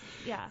 Yes.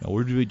 Now,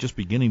 we're just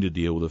beginning to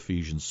deal with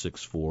Ephesians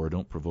 6:4.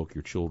 Don't provoke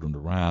your children to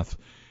wrath.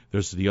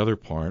 There's the other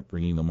part,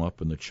 bringing them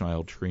up in the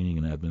child training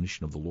and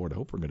admonition of the Lord. I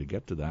hope we're going to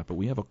get to that. But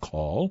we have a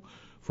call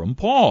from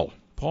Paul.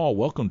 Paul,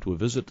 welcome to a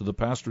visit to the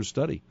Pastor's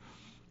Study.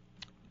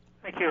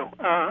 Thank you.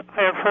 I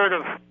have heard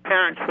of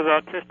parents with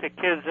autistic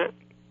kids that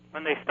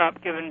when they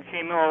stop giving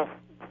GMO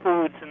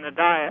foods in the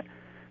diet,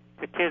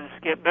 the kids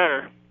get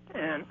better.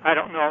 And I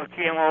don't know if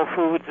GMO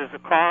foods is a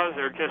cause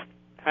or just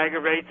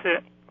aggravates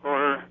it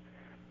or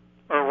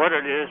what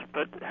it is,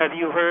 but have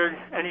you heard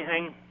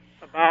anything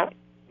about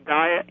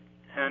diet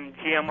and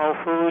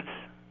GMO foods?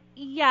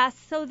 Yes,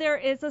 so there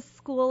is a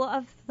school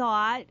of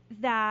thought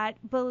that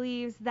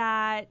believes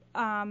that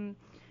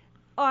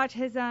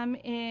autism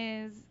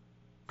is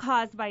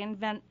caused by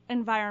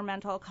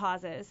environmental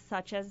causes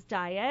such as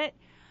diet.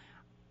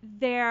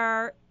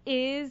 There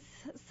is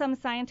some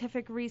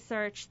scientific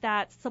research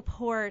that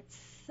supports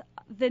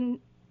the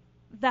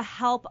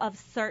help of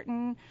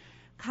certain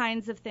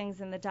kinds of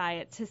things in the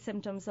diet to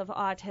symptoms of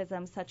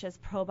autism, such as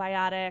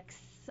probiotics,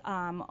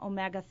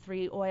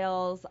 omega-3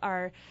 oils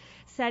are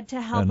said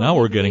to help. And now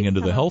we're getting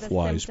into the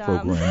HealthWise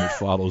program that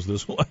follows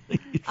this one.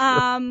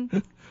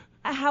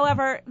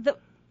 However,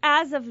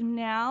 as of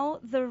now,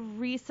 the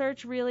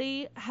research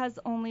really has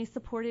only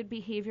supported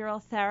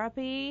behavioral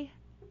therapy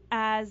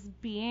as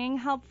being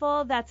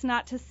helpful. That's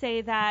not to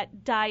say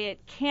that diet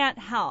can't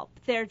help.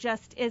 There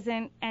just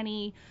isn't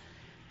any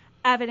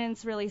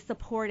evidence really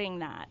supporting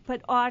that.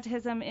 But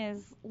autism is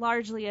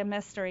largely a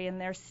mystery,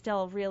 and they're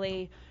still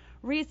really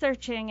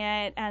researching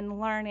it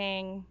and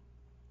learning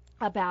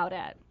about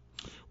it.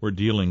 We're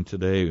dealing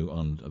today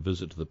on a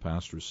visit to the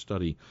pastor's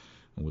study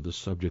with the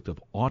subject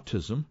of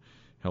autism,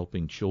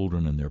 helping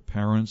children and their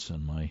parents.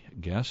 And my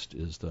guest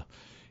is the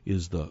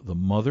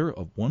mother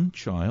of one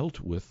child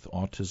with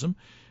autism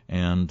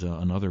and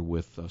another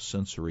with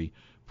sensory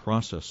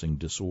processing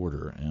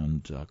disorder.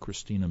 And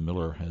Christina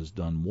Miller has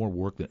done more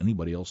work than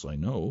anybody else I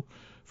know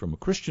from a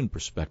Christian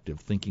perspective,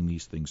 thinking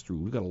these things through.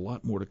 We've got a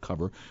lot more to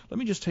cover. Let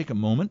me just take a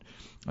moment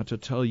to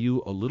tell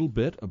you a little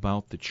bit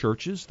about the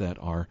churches that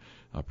are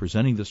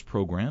presenting this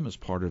program as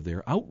part of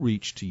their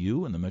outreach to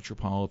you in the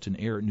metropolitan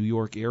New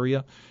York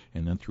area,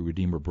 and then through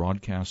Redeemer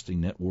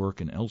Broadcasting Network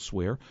and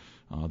elsewhere.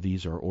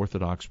 These are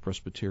Orthodox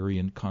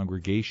Presbyterian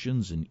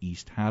congregations in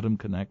East Haddam,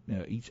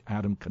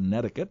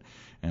 Connecticut,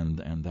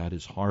 and that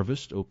is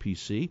Harvest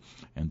OPC.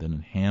 And then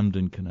in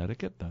Hamden,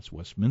 Connecticut, that's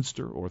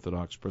Westminster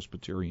Orthodox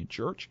Presbyterian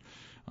Church.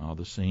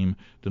 The same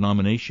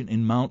denomination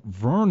in Mount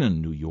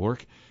Vernon, New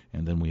York.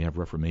 And then we have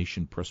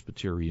Reformation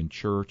Presbyterian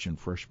Church in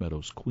Fresh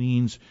Meadows,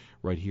 Queens,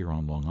 right here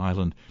on Long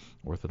Island.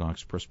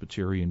 Orthodox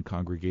Presbyterian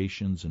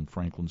congregations in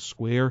Franklin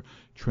Square,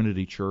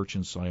 Trinity Church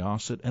in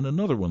Syosset, and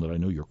another one that I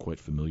know you're quite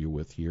familiar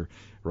with here,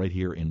 right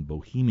here in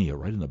Bohemia,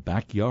 right in the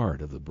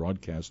backyard of the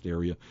broadcast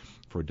area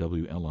for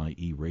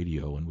WLIE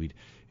Radio. And we'd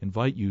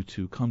invite you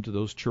to come to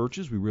those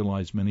churches. We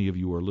realize many of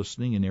you are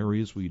listening in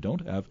areas where you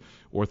don't have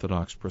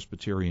Orthodox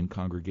Presbyterian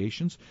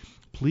congregations.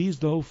 Please,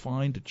 though,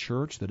 find a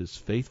church that is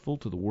faithful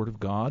to the Word of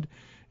God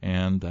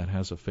and that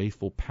has a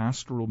faithful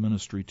pastoral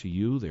ministry to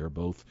you. They are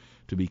both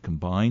to be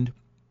combined.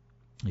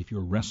 If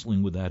you're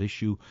wrestling with that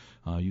issue,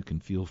 you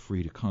can feel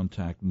free to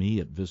contact me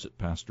at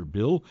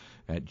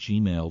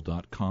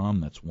visitpastorbill@gmail.com.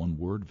 That's one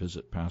word,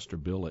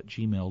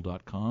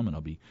 visitpastorbill@gmail.com, and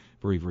I'll be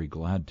very, very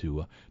glad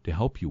to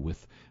help you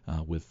with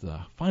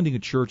finding a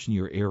church in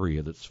your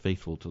area that's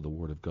faithful to the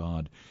Word of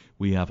God.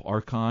 We have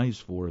archives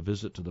for a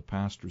visit to the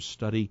pastor's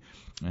study,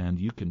 and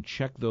you can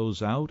check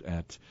those out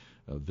at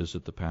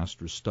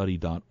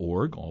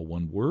visitthepastorstudy.org, all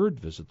one word,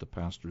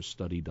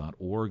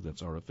 visitthepastorstudy.org.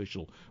 That's our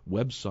official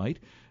website.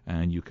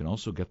 And you can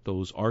also get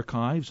those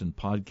archives and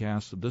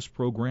podcasts of this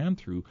program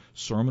through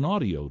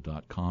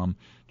sermonaudio.com.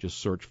 Just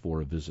search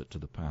for A Visit to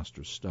the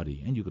Pastor's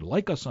Study. And you can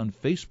like us on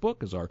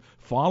Facebook as our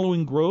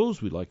following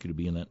grows. We'd like you to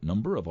be in that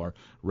number of our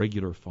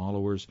regular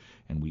followers.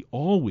 And we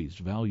always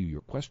value your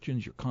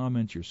questions, your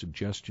comments, your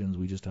suggestions.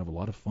 We just have a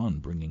lot of fun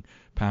bringing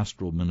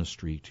pastoral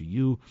ministry to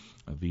you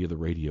via the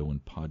radio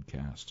and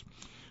podcast.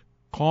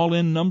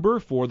 Call-in number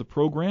for the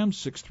program,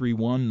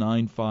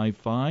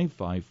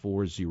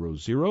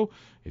 631-955-5400.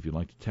 If you'd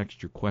like to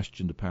text your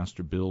question to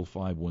Pastor Bill,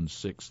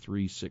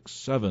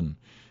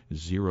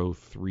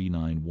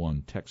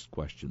 516-367-0391. Text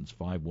questions,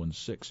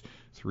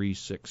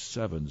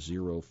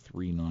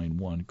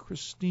 516-367-0391.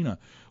 Christina,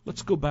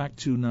 let's go back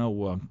to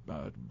now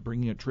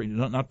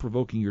not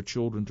provoking your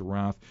children to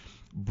wrath,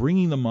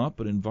 bringing them up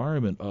an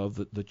environment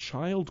of the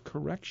child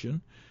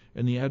correction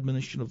and the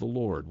admonition of the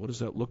Lord. What does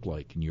that look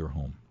like in your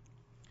home?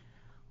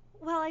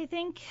 Well, I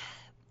think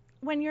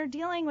when you're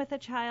dealing with a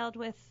child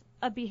with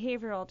a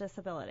behavioral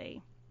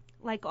disability,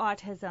 like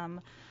autism,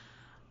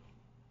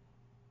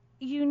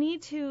 you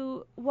need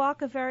to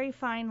walk a very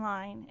fine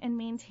line and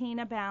maintain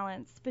a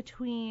balance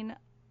between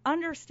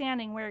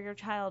understanding where your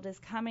child is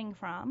coming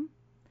from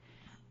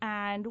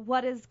and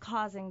what is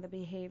causing the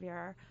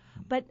behavior,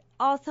 but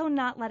also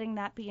not letting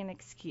that be an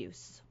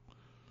excuse.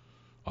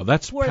 Oh,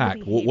 that's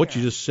packed. What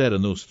you just said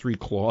in those three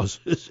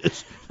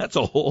clauses, that's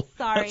a whole.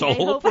 Sorry, that's a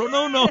whole.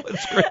 No,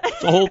 it's great.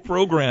 It's a whole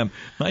program.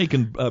 Now you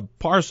can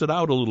parse it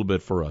out a little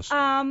bit for us.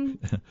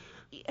 The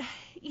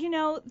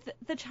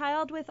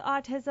child with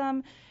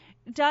autism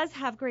does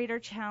have greater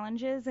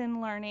challenges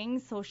in learning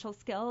social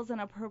skills and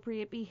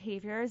appropriate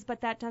behaviors, but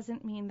that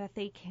doesn't mean that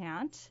they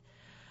can't.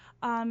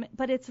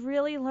 But it's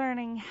really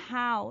learning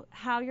how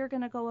you're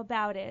going to go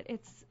about it.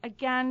 It's,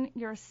 again,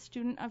 you're a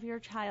student of your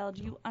child.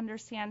 You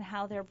understand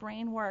how their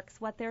brain works,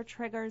 what their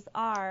triggers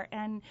are,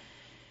 and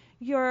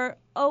You're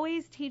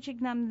always teaching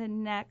them the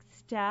next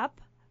step.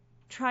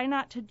 Try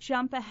not to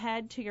jump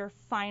ahead to your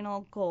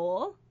final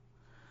goal.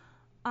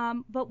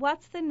 But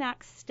what's the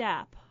next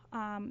step?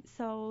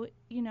 So,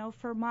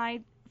 for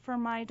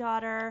my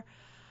daughter,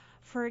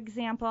 for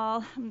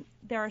example,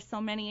 there are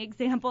so many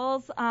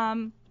examples.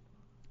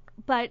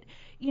 But,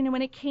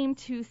 when it came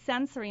to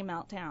sensory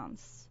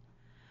meltdowns,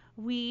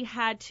 we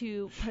had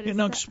to put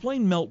now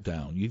explain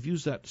meltdown. You've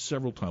used that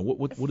several times.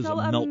 What does a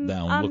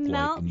meltdown look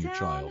like in your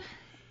child?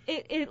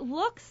 It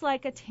looks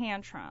like a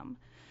tantrum,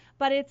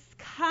 but it's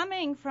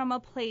coming from a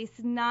place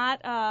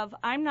not of,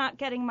 I'm not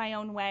getting my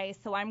own way,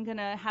 so I'm going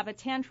to have a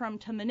tantrum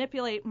to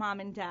manipulate mom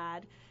and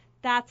dad.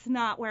 That's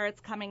not where it's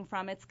coming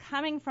from. It's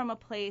coming from a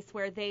place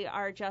where they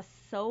are just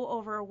so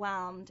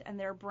overwhelmed and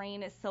their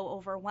brain is so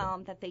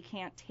overwhelmed that they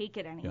can't take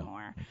it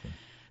anymore. Yeah. Okay.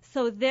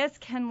 So this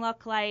can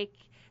look like,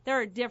 there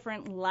are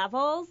different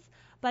levels,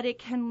 but it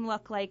can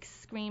look like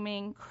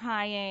screaming,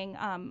 crying.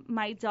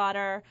 My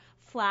daughter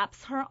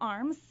flaps her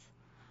arms,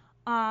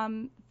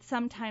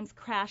 sometimes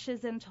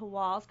crashes into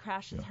walls,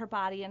 crashes her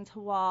body into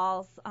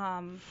walls.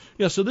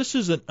 So this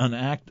isn't an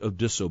act of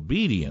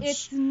disobedience.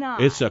 It's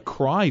not. It's a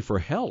cry for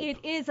help.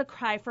 It is a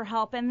cry for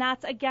help, and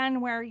that's,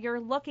 again, where you're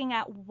looking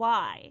at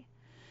why.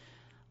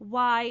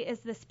 Why is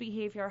this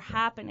behavior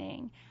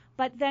happening?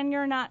 But then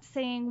you're not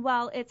saying,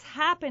 well, it's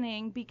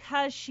happening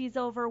because she's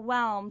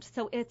overwhelmed,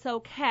 so it's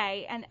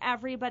okay, and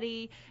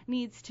everybody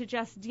needs to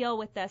just deal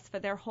with this for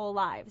their whole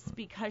lives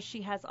because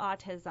she has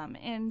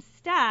autism.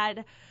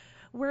 Instead,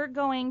 we're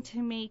going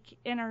to make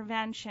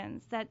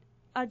interventions that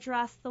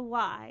address the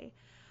why.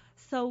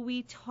 So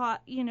we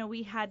taught,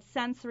 we had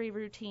sensory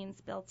routines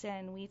built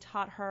in. We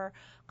taught her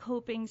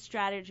coping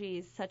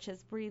strategies such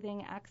as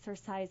breathing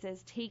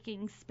exercises,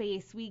 taking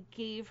space. We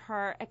gave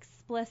her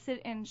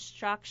explicit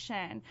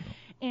instruction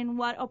in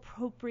what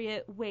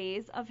appropriate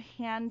ways of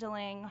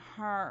handling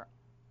her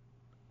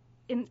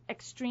in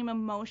extreme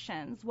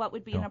emotions, what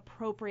would be an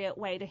appropriate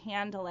way to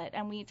handle it.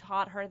 And we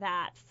taught her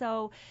that.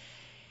 So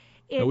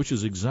which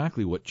is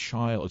exactly what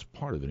it's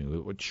part of it anyway,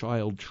 what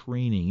child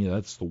training,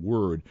 that's the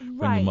word, bring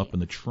them up in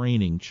the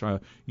training.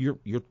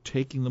 You're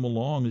taking them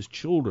along as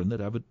children that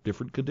have a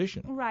different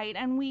condition. Right,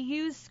 and we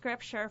use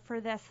scripture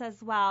for this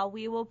as well.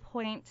 We will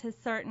point to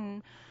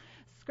certain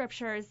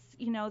scriptures,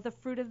 the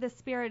fruit of the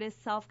Spirit is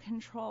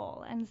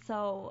self-control, and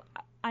so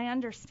I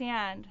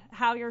understand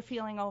how you're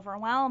feeling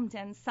overwhelmed,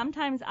 and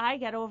sometimes I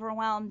get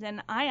overwhelmed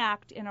and I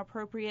act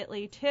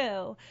inappropriately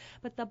too,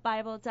 but the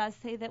Bible does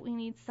say that we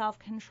need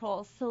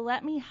self-control. So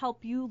let me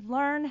help you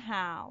learn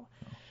how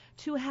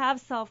to have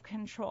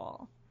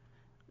self-control.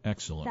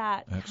 Excellent.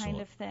 That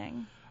kind of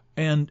thing.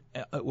 And,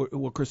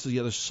 Chris, the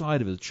other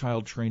side of it,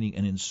 child training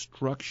and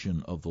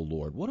instruction of the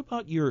Lord. What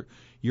about your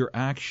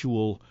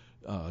actual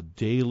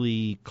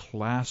daily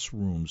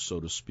classroom, so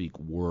to speak,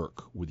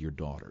 work with your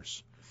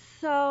daughters?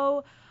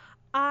 So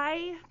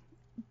I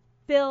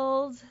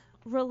build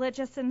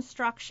religious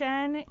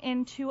instruction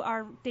into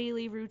our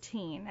daily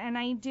routine, and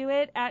I do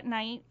it at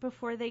night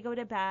before they go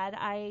to bed.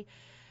 I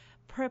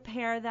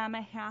prepare them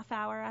a half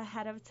hour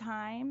ahead of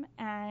time,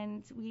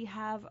 and we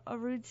have a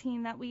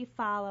routine that we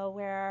follow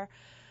where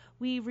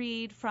we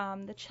read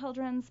from the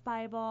children's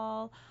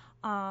Bible.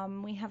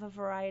 We have a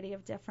variety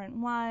of different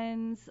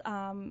ones.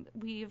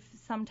 We've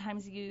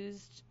sometimes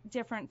used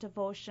different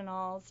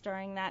devotionals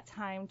during that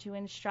time to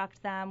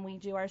instruct them. We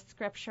do our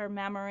scripture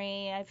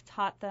memory. I've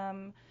taught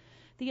them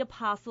the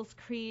Apostles'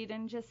 Creed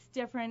and just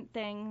different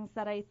things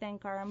that I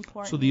think are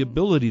important. So the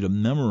ability to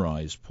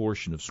memorize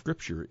portion of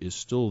scripture is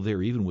still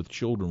there even with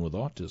children with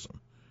autism?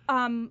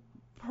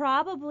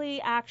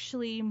 Probably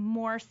actually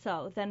more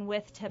so than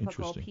with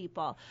typical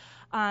people.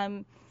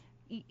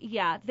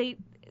 They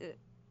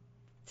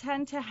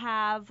tend to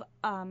have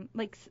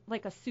like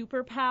a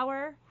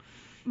superpower.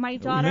 My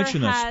daughter you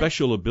mentioned that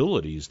special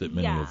abilities that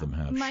many of them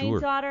have. My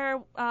daughter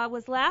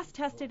was last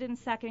tested in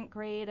 2nd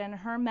grade, and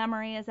her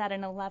memory is at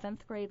an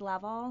 11th grade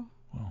level.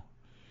 Wow.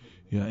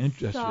 Yeah,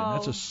 interesting. So,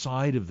 that's a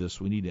side of this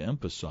we need to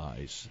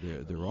emphasize.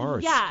 There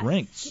are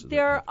strengths.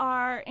 There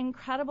are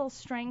incredible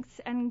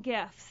strengths and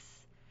gifts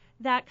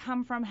that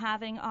come from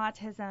having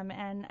autism,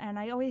 and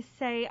I always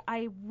say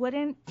I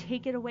wouldn't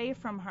take it away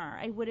from her.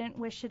 I wouldn't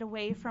wish it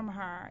away from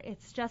her.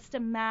 It's just a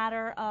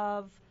matter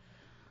of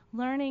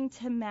learning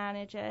to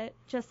manage it,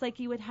 just like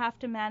you would have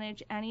to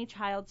manage any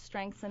child's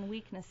strengths and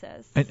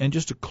weaknesses. And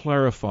just to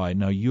clarify,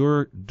 now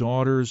your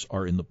daughters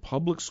are in the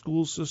public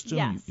school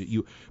system.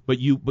 Yes. But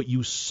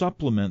you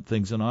supplement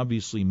things and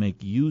obviously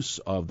make use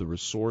of the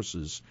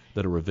resources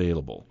that are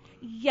available.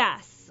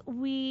 Yes.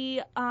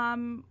 We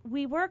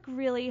work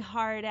really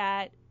hard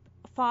at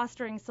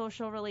fostering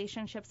social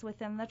relationships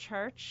within the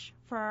church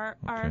for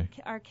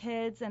our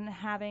kids and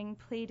having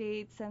play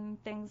dates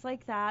and things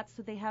like that,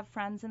 so they have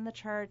friends in the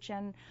church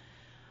and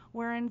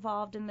we're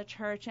involved in the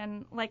church.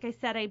 And like I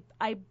said,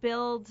 I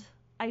build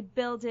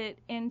it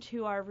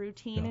into our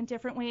routine in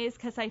different ways,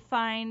 because I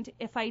find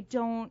if I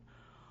don't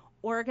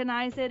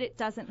organize it, it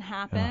doesn't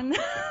happen.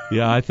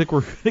 Yeah, I think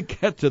we're going to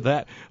get to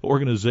that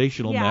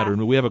organizational Yeah. matter.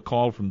 And we have a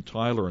call from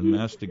Tyler in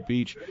Mastic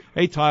Beach.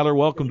 Hey, Tyler,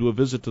 welcome to a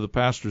visit to the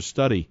Pastor's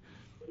Study.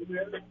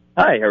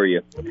 Hi, how are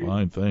you?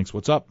 Fine, thanks.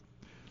 What's up?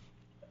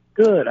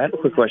 Good. I have a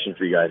quick question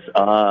for you guys.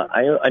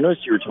 I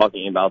noticed you were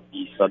talking about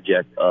the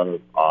subject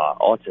of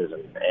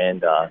autism,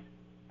 and I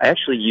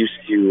actually used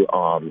to,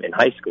 in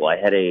high school, I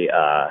had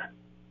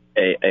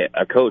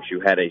a coach who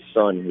had a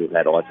son who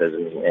had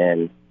autism,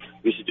 and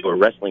we used to do a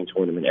wrestling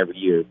tournament every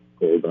year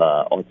called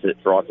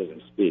For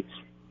Autism Speaks.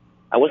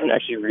 I wasn't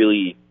actually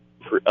really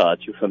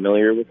too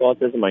familiar with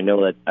autism. I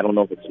don't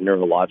know if it's a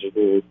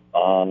neurological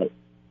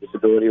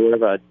disability or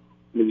whatever.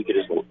 Maybe you could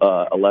just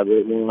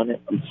elaborate more on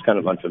it. I'm just kind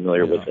of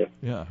unfamiliar with it.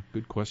 Yeah,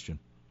 good question.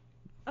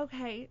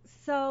 Okay,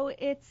 so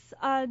it's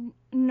a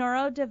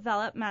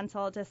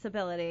neurodevelopmental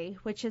disability,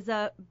 which is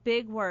a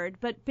big word,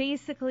 but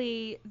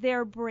basically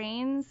their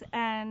brains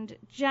and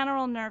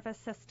general nervous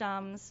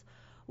systems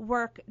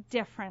work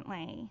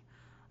differently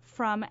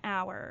from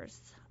ours.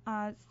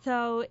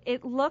 So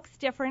it looks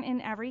different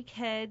in every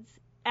kid,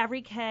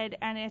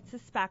 and it's a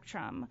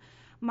spectrum.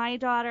 My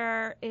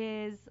daughter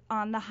is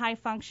on the high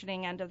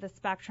functioning end of the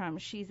spectrum.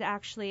 She's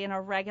actually in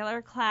a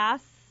regular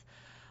class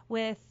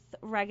with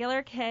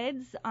regular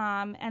kids,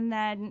 and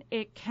then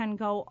it can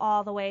go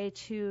all the way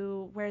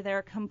to where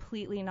they're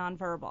completely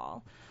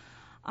nonverbal.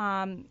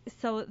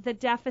 So the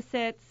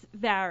deficits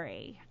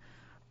vary.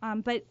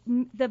 But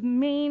the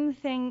main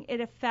thing,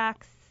 it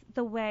affects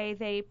the way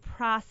they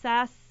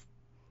process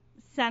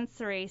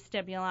sensory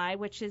stimuli,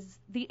 which is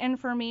the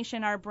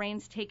information our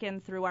brains take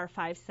in through our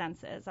five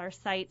senses, our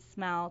sight,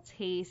 smell,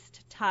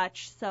 taste,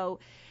 touch. So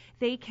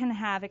they can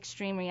have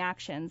extreme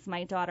reactions.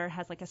 My daughter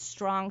has like a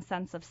strong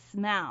sense of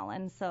smell,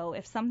 and so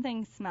if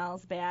something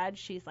smells bad,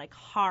 she's like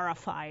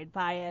horrified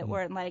by it.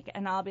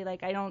 And I'll be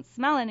like, I don't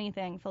smell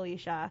anything,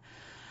 Felicia.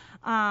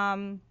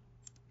 And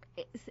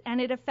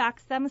it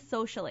affects them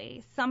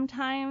socially.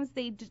 Sometimes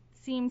they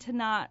seem to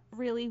not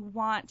really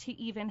want to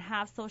even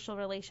have social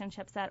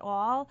relationships at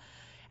all.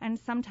 And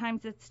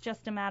sometimes it's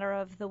just a matter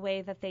of the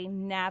way that they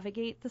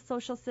navigate the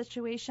social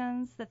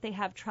situations, that they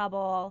have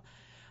trouble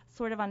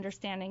sort of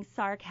understanding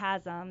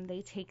sarcasm.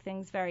 They take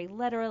things very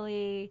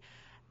literally.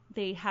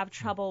 They have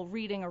trouble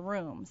reading a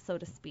room, so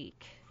to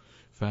speak.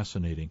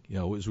 Fascinating.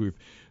 Yeah, as we were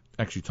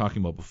actually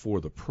talking about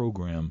before the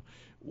program,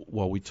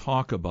 while we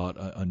talk about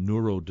a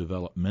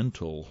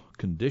neurodevelopmental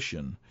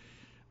condition,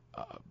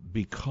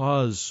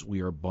 because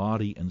we are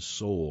body and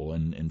soul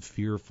and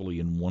fearfully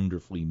and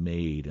wonderfully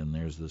made, and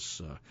there's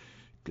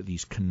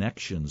these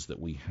connections that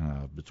we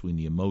have between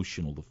the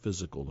emotional, the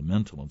physical, the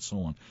mental, and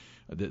so on.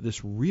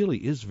 This really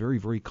is very,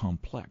 very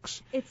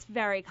complex. It's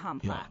very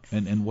complex. Yeah.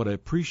 And what I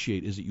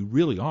appreciate is that you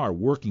really are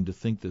working to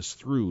think this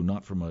through,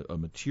 not from a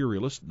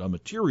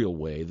material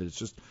way, that it's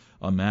just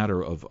a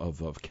matter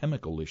of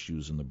chemical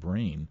issues in the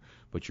brain,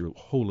 but you're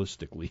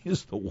holistically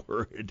is the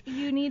word.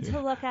 You need to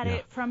look at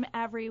it from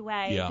every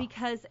way,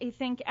 because I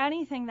think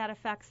anything that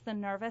affects the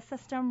nervous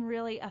system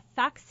really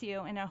affects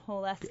you in a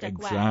holistic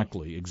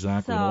way. Exactly. So,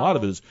 and a lot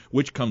of it is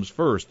which comes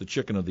first, the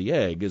chicken or the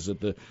egg? Is it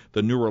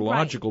the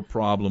neurological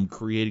problem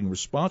creating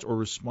response,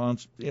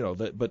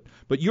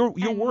 but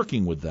you're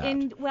working with that.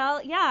 And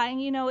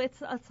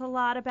it's a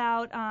lot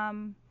about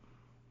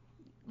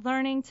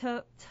learning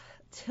to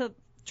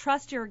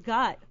trust your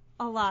gut.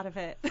 A lot of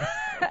it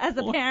as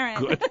a parent.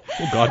 Good.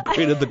 Well, God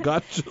created the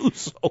gut too.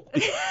 So,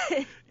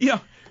 yeah,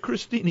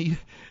 Christina,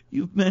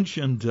 you've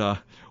mentioned,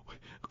 of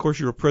course,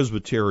 you're a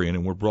Presbyterian,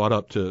 and we're brought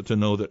up to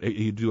know that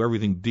you do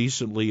everything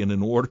decently and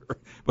in order.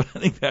 But I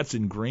think that's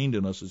ingrained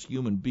in us as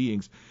human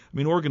beings. I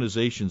mean,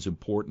 organization's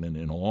important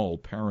in all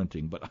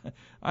parenting, but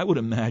I would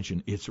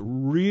imagine it's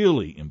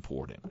really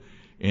important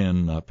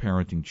in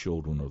parenting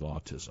children with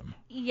autism.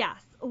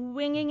 Yes,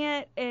 winging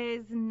it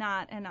is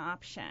not an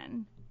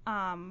option.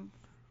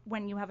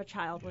 When you have a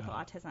child with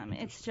autism.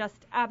 It's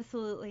just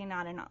absolutely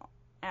not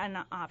an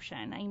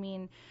option. I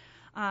mean,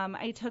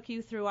 I took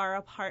you through our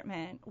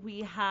apartment.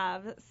 We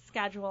have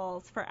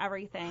schedules for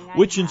everything.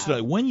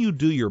 Incidentally, when you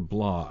do your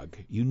blog,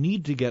 you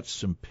need to get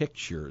some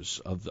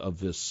pictures of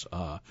this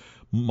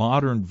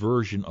modern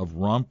version of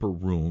Romper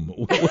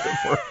Room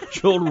for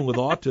children with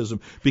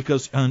autism,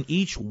 because on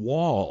each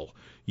wall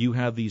you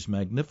have these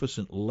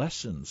magnificent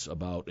lessons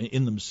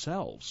in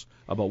themselves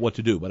about what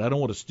to do. But I don't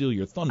want to steal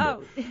your thunder.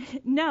 Oh,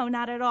 no,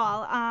 not at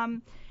all.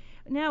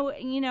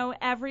 No,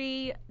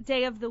 every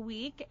day of the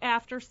week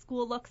after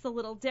school looks a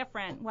little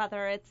different,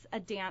 whether it's a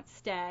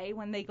dance day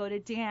when they go to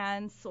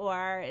dance,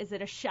 or is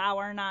it a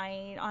shower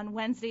night. On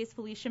Wednesdays,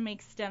 Felicia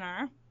makes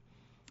dinner.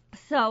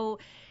 So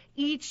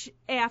each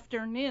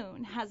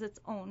afternoon has its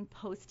own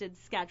posted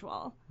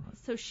schedule,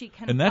 so she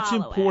can follow it. And that's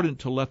important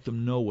to let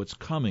them know what's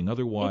coming,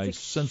 otherwise it's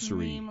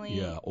sensory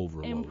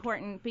overload.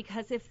 Important,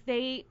 because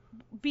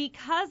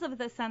because of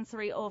the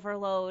sensory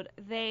overload,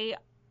 they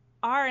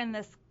are in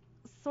this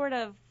sort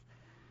of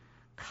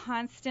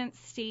constant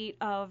state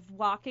of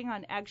walking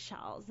on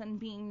eggshells and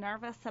being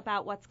nervous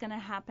about what's going to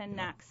happen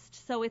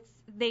next. So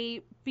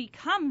they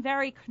become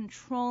very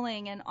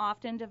controlling and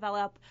often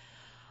develop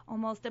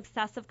almost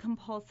obsessive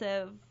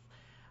compulsive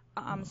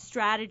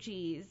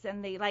strategies,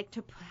 and they like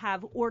to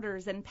have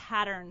orders and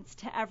patterns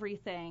to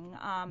everything.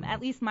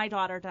 At least my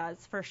daughter does,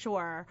 for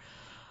sure.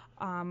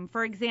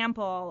 For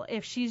example,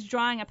 if she's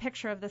drawing a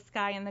picture of the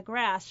sky and the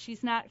grass,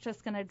 she's not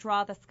just going to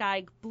draw the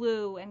sky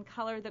blue and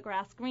color the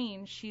grass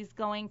green. She's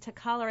going to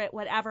color it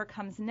whatever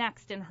comes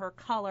next in her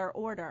color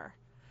order.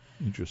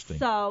 Interesting.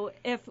 So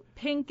if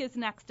pink is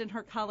next in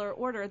her color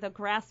order, the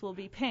grass will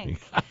be pink.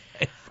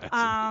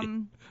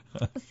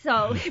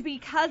 So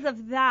because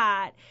of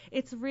that,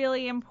 it's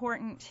really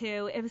important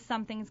to, if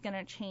something's going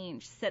to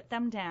change, sit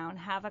them down,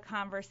 have a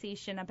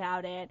conversation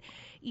about it,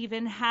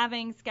 even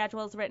having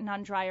schedules written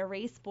on dry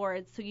erase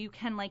boards so you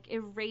can like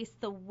erase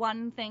the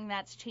one thing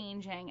that's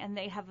changing, and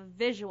they have a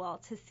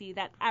visual to see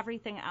that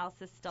everything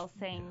else is still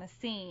staying the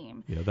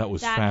same. Yeah, that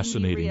was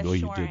fascinating the way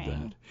you did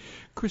that.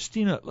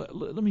 Christina,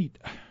 let me...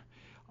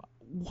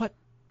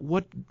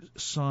 What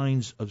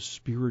signs of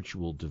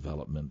spiritual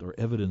development or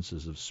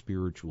evidences of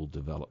spiritual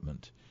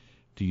development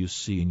do you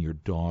see in your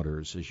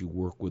daughters as you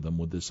work with them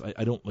with this?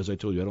 I don't, as I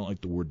told you, I don't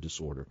like the word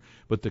disorder,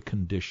 but the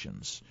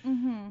conditions.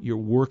 Mm-hmm. You're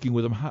working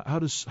with them. How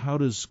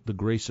does the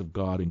grace of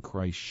God in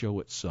Christ show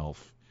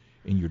itself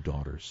in your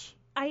daughters?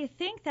 I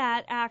think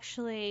that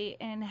actually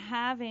in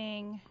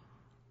having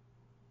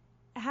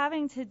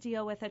to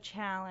deal with a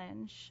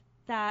challenge,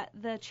 that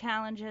the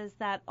challenges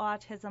that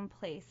autism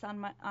place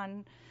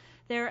on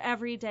their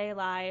everyday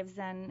lives,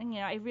 and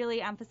I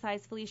really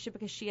emphasize Felicia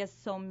because she has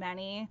so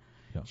many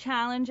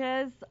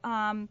challenges.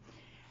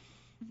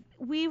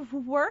 We've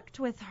worked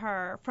with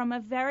her from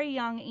a very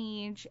young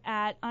age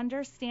at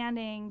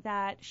understanding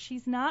that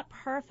she's not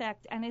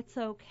perfect and it's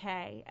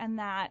okay, and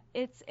that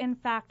it's in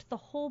fact the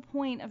whole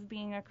point of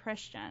being a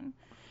Christian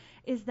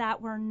is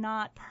that we're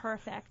not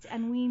perfect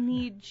and we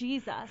need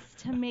Jesus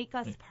to make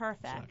us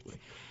perfect. Exactly.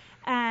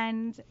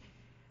 And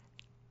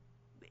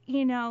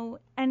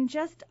and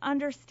just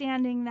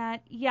understanding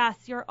that, yes,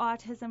 your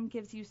autism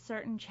gives you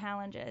certain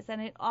challenges,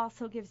 and it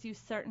also gives you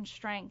certain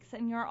strengths,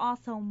 and you're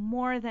also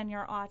more than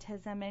your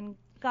autism, and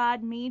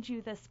God made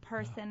you this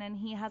person, and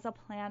He has a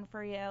plan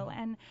for you.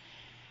 And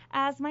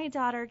as my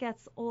daughter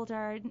gets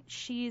older,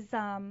 she's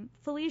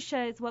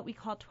Felicia is what we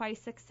call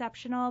twice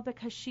exceptional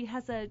because she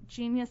has a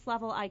genius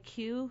level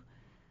IQ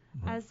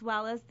as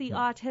well as the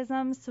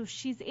autism, so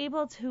she's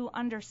able to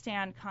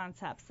understand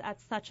concepts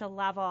at such a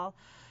level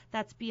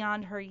that's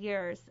beyond her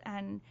years.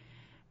 And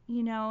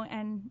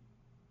and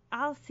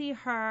I'll see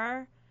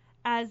her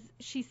as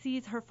she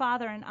sees her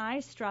father and I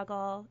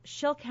struggle,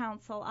 she'll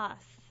counsel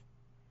us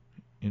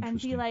and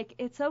be like,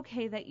 it's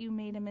okay that you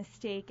made a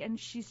mistake. And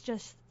she's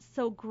just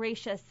so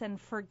gracious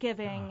and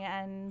forgiving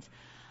and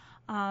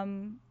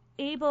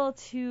able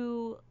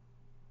to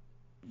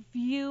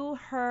view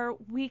her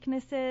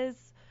weaknesses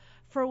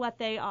for what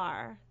they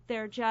are.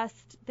 They're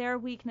just their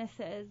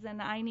weaknesses,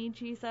 and I need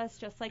Jesus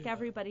just like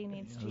everybody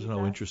needs Jesus. Isn't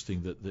it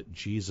interesting that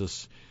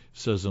Jesus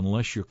says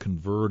unless you're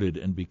converted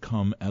and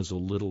become as a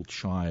little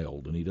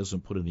child, and He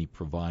doesn't put any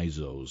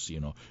provisos,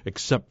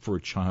 except for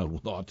a child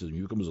with autism,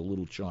 you become as a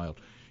little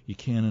child, you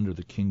can't enter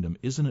the kingdom.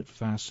 Isn't it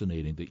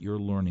fascinating that you're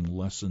learning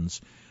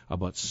lessons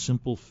about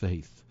simple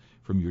faith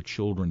from your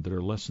children that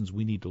are lessons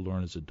we need to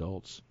learn as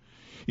adults?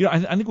 I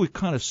think we've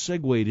kind of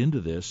segued into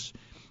this.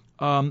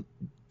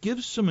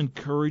 Give some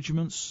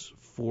encouragements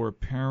for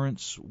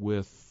parents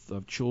with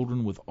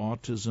children with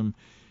autism,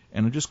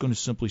 and I'm just going to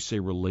simply say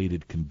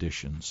related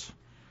conditions.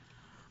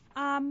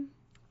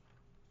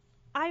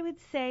 I would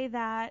say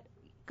that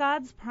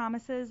God's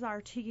promises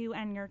are to you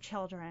and your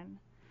children.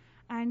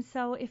 And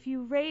so if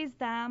you raise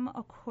them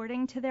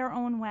according to their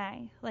own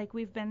way, like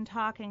we've been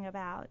talking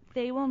about,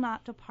 they will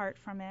not depart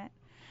from it.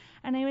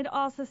 And I would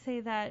also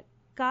say that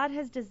God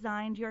has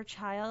designed your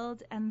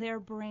child and their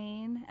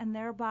brain and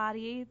their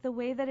body the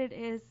way that it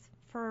is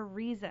for a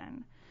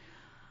reason,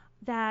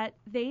 that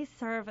they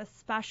serve a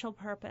special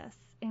purpose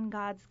in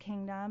God's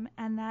kingdom,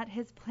 and that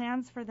His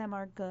plans for them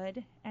are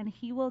good, and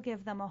He will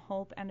give them a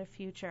hope and a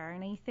future.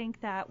 And I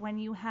think that when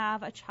you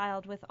have a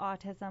child with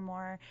autism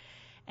or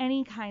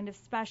any kind of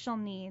special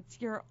needs,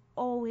 you're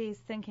always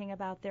thinking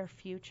about their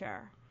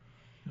future.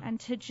 Yeah. And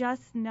to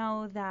just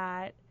know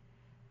that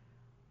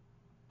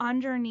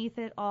underneath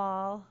it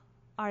all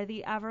are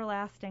the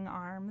everlasting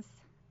arms,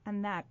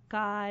 and that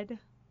God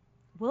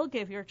will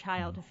give your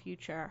child a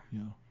future.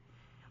 Yeah.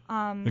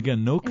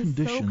 Again, no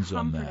conditions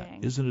on that.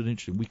 Isn't it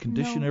interesting? We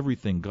condition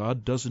everything.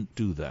 God doesn't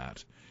do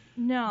that.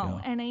 No,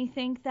 yeah. And I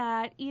think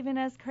that even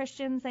as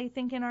Christians, I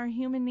think in our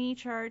human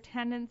nature, our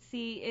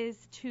tendency is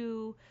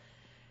to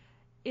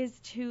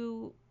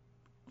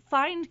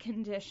find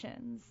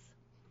conditions,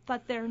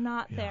 but they're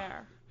not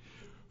there.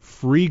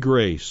 Free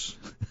grace,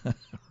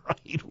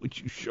 right,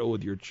 which you show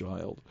with your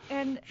child.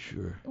 And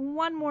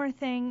one more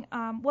thing,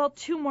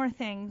 two more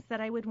things that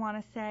I would want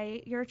to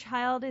say. Your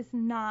child is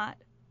not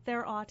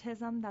their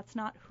autism. That's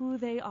not who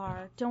they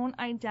are. Don't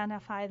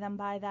identify them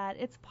by that.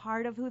 It's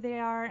part of who they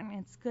are, and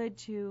it's good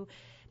to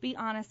be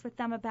honest with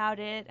them about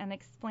it and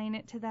explain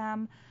it to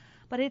them.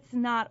 but it's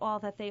not all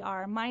that they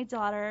are. My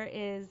daughter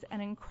is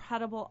an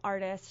incredible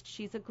artist.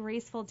 She's a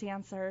graceful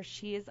dancer.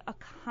 She is a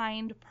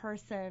kind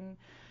person.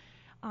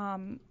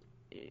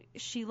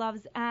 She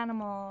loves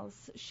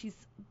animals. She's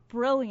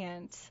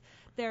brilliant.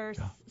 There's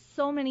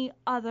so many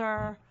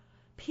other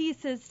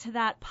pieces to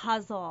that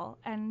puzzle,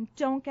 and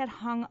don't get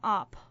hung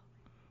up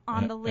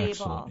on the label.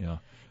 Excellent, yeah.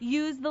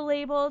 Use the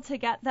label to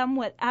get them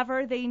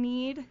whatever they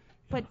need,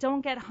 but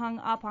don't get hung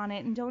up on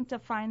it and don't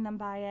define them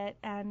by it.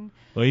 And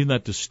well, even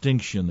that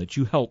distinction that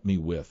you helped me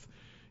with,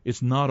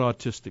 it's not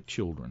autistic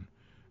children.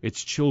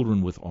 It's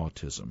children with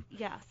autism.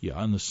 Yes.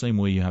 Yeah, in the same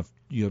way you have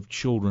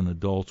children,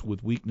 adults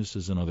with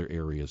weaknesses in other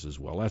areas as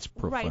well. That's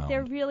profound. Right.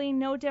 They're really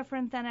no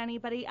different than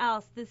anybody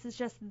else. This is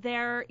just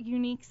their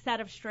unique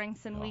set of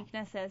strengths and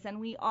weaknesses, and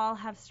we all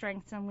have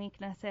strengths and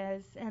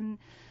weaknesses. And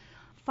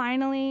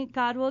finally,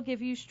 God will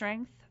give you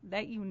strength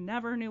that you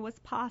never knew was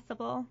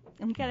possible.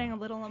 I'm getting a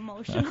little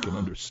emotional. I can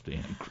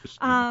understand,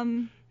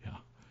 Christina.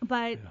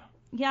 But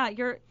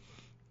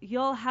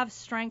you'll have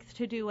strength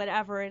to do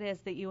whatever it is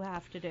that you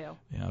have to do.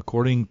 Yeah,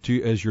 according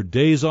to as your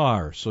days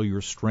are, so your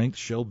strength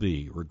shall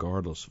be,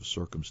 regardless of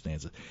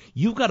circumstances.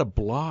 You've got a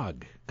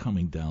blog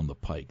coming down the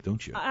pike,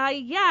 don't you?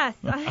 Yes.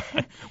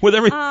 with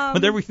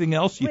everything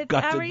else you've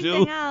got to do. With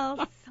everything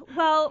else.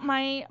 Well,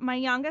 my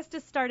youngest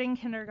is starting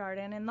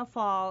kindergarten in the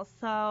fall,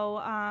 so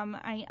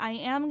I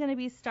am going to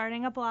be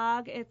starting a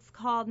blog. It's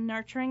called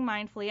Nurturing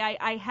Mindfully.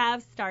 I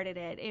have started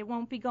it. It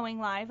won't be going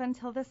live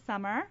until this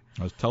summer.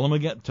 Tell them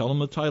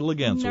the title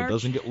again so it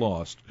doesn't get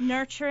lost.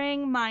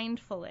 Nurturing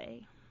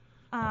Mindfully.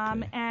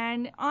 Okay.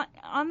 And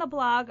on the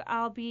blog,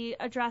 I'll be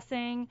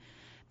addressing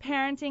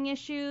parenting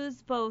issues,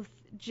 both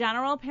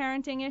general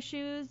parenting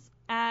issues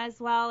as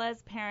well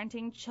as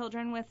parenting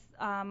children with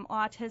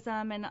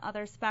autism and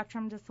other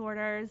spectrum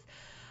disorders.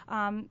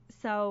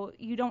 So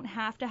you don't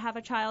have to have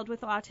a child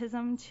with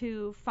autism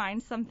to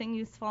find something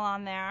useful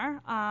on there.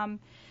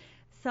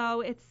 So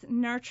it's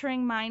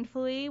Nurturing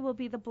Mindfully will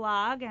be the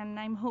blog, and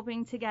I'm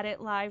hoping to get it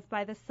live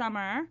by the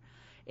summer.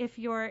 If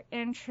you're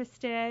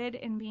interested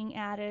in being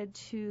added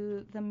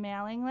to the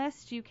mailing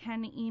list, you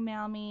can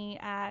email me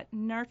at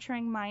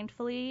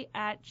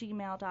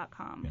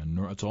nurturingmindfully@gmail.com.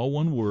 Yeah, it's all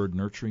one word,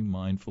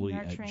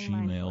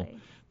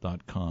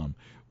 nurturingmindfully@gmail.com.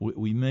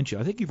 We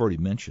mentioned, I think you've already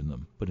mentioned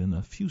them, but in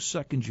the few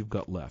seconds you've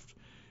got left,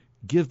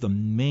 give the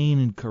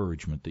main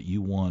encouragement that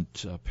you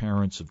want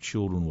parents of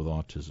children with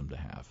autism to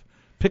have.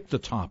 Pick the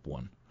top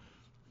one.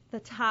 The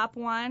top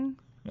one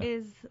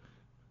is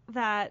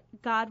that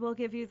God will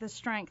give you the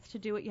strength to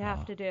do what you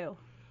have to do.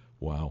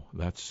 Wow,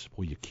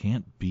 you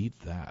can't beat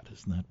that.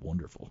 Isn't that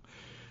wonderful?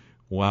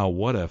 Wow,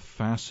 what a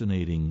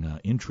fascinating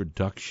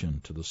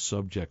introduction to the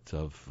subject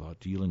of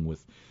dealing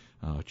with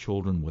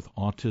children with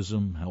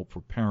autism, help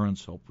for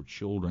parents, help for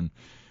children.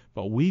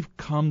 But we've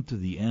come to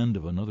the end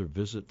of another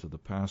visit to the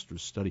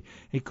pastor's study.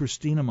 Hey,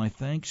 Christina, my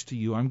thanks to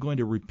you. I'm going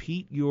to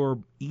repeat your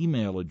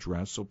email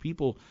address so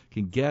people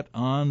can get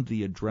on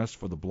the address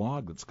for the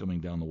blog that's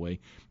coming down the way,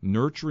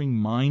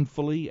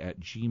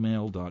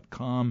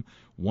 nurturingmindfully@gmail.com.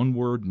 One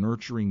word,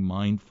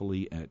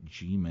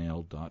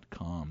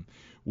 nurturingmindfully@gmail.com.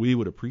 We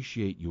would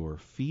appreciate your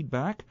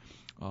feedback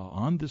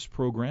on this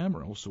program,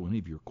 or also any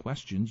of your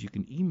questions. You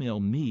can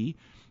email me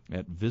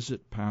at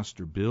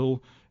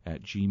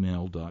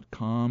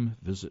visitpastorbill@gmail.com,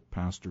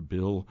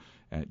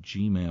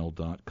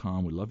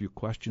 visitpastorbill@gmail.com. We love your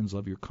questions,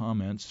 love your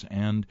comments,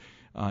 and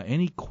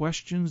any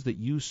questions that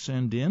you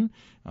send in,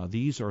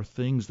 these are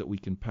things that we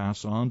can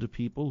pass on to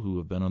people who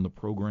have been on the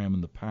program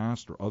in the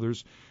past or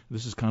others.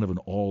 This is kind of an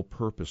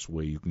all-purpose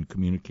way you can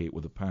communicate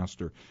with a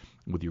pastor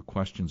with your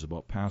questions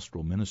about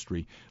pastoral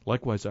ministry.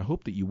 Likewise, I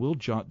hope that you will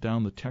jot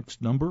down the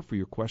text number for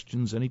your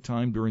questions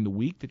anytime during the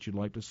week that you'd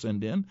like to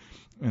send in,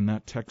 and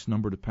that text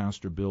number to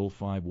Pastor Bill,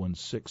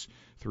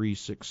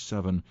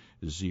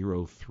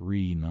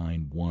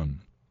 516-367-0391.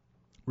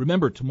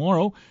 Remember,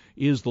 tomorrow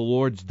is the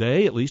Lord's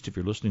Day, at least if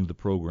you're listening to the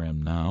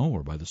program now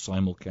or by the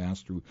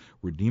simulcast through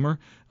Redeemer.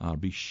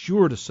 Be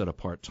sure to set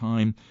apart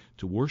time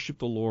to worship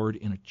the Lord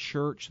in a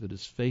church that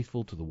is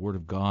faithful to the Word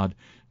of God.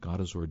 God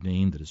has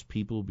ordained that His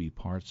people be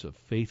parts of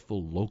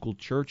faithful local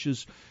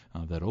churches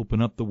that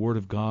open up the Word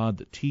of God,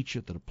 that teach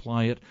it, that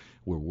apply it,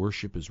 where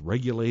worship is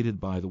regulated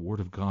by the Word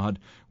of God,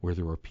 where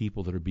there are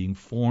people that are being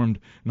formed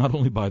not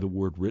only by the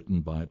Word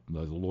written by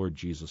the Lord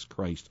Jesus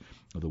Christ,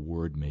 the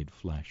Word made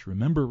flesh.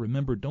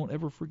 Remember, don't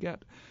ever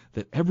forget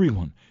that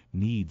everyone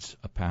needs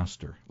a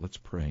pastor. Let's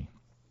pray.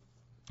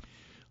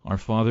 Our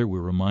Father,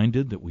 we're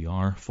reminded that we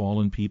are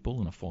fallen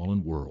people in a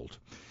fallen world.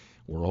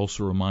 We're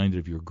also reminded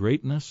of your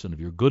greatness and of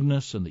your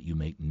goodness and that you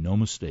make no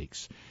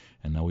mistakes.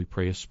 And now we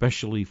pray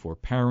especially for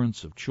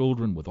parents of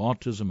children with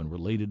autism and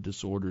related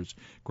disorders.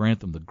 Grant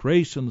them the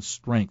grace and the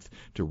strength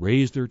to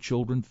raise their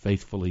children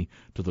faithfully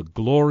to the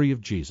glory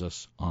of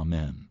Jesus.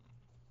 Amen.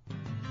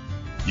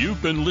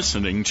 You've been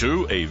listening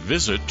to A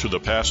Visit to the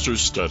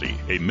Pastor's Study,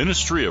 a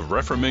ministry of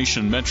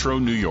Reformation Metro,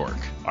 New York.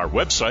 Our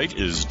website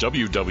is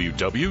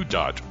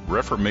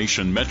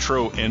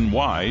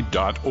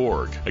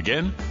www.reformationmetrony.org.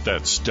 Again,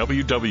 that's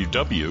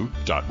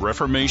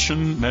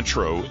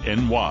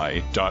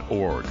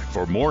www.reformationmetrony.org.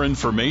 For more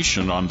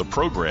information on the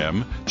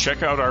program,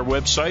 check out our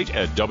website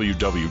at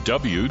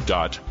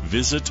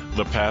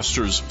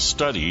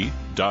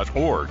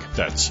www.visitthepastorsstudy.org.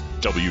 That's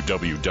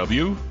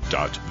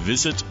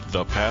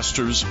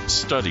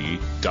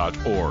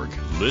www.visitthepastorsstudy.org.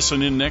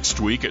 Listen in next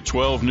week at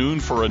 12 noon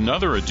for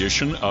another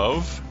edition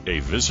of A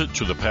Visit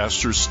to the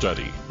Pastor's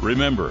Study.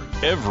 Remember,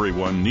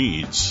 everyone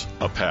needs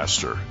a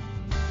pastor.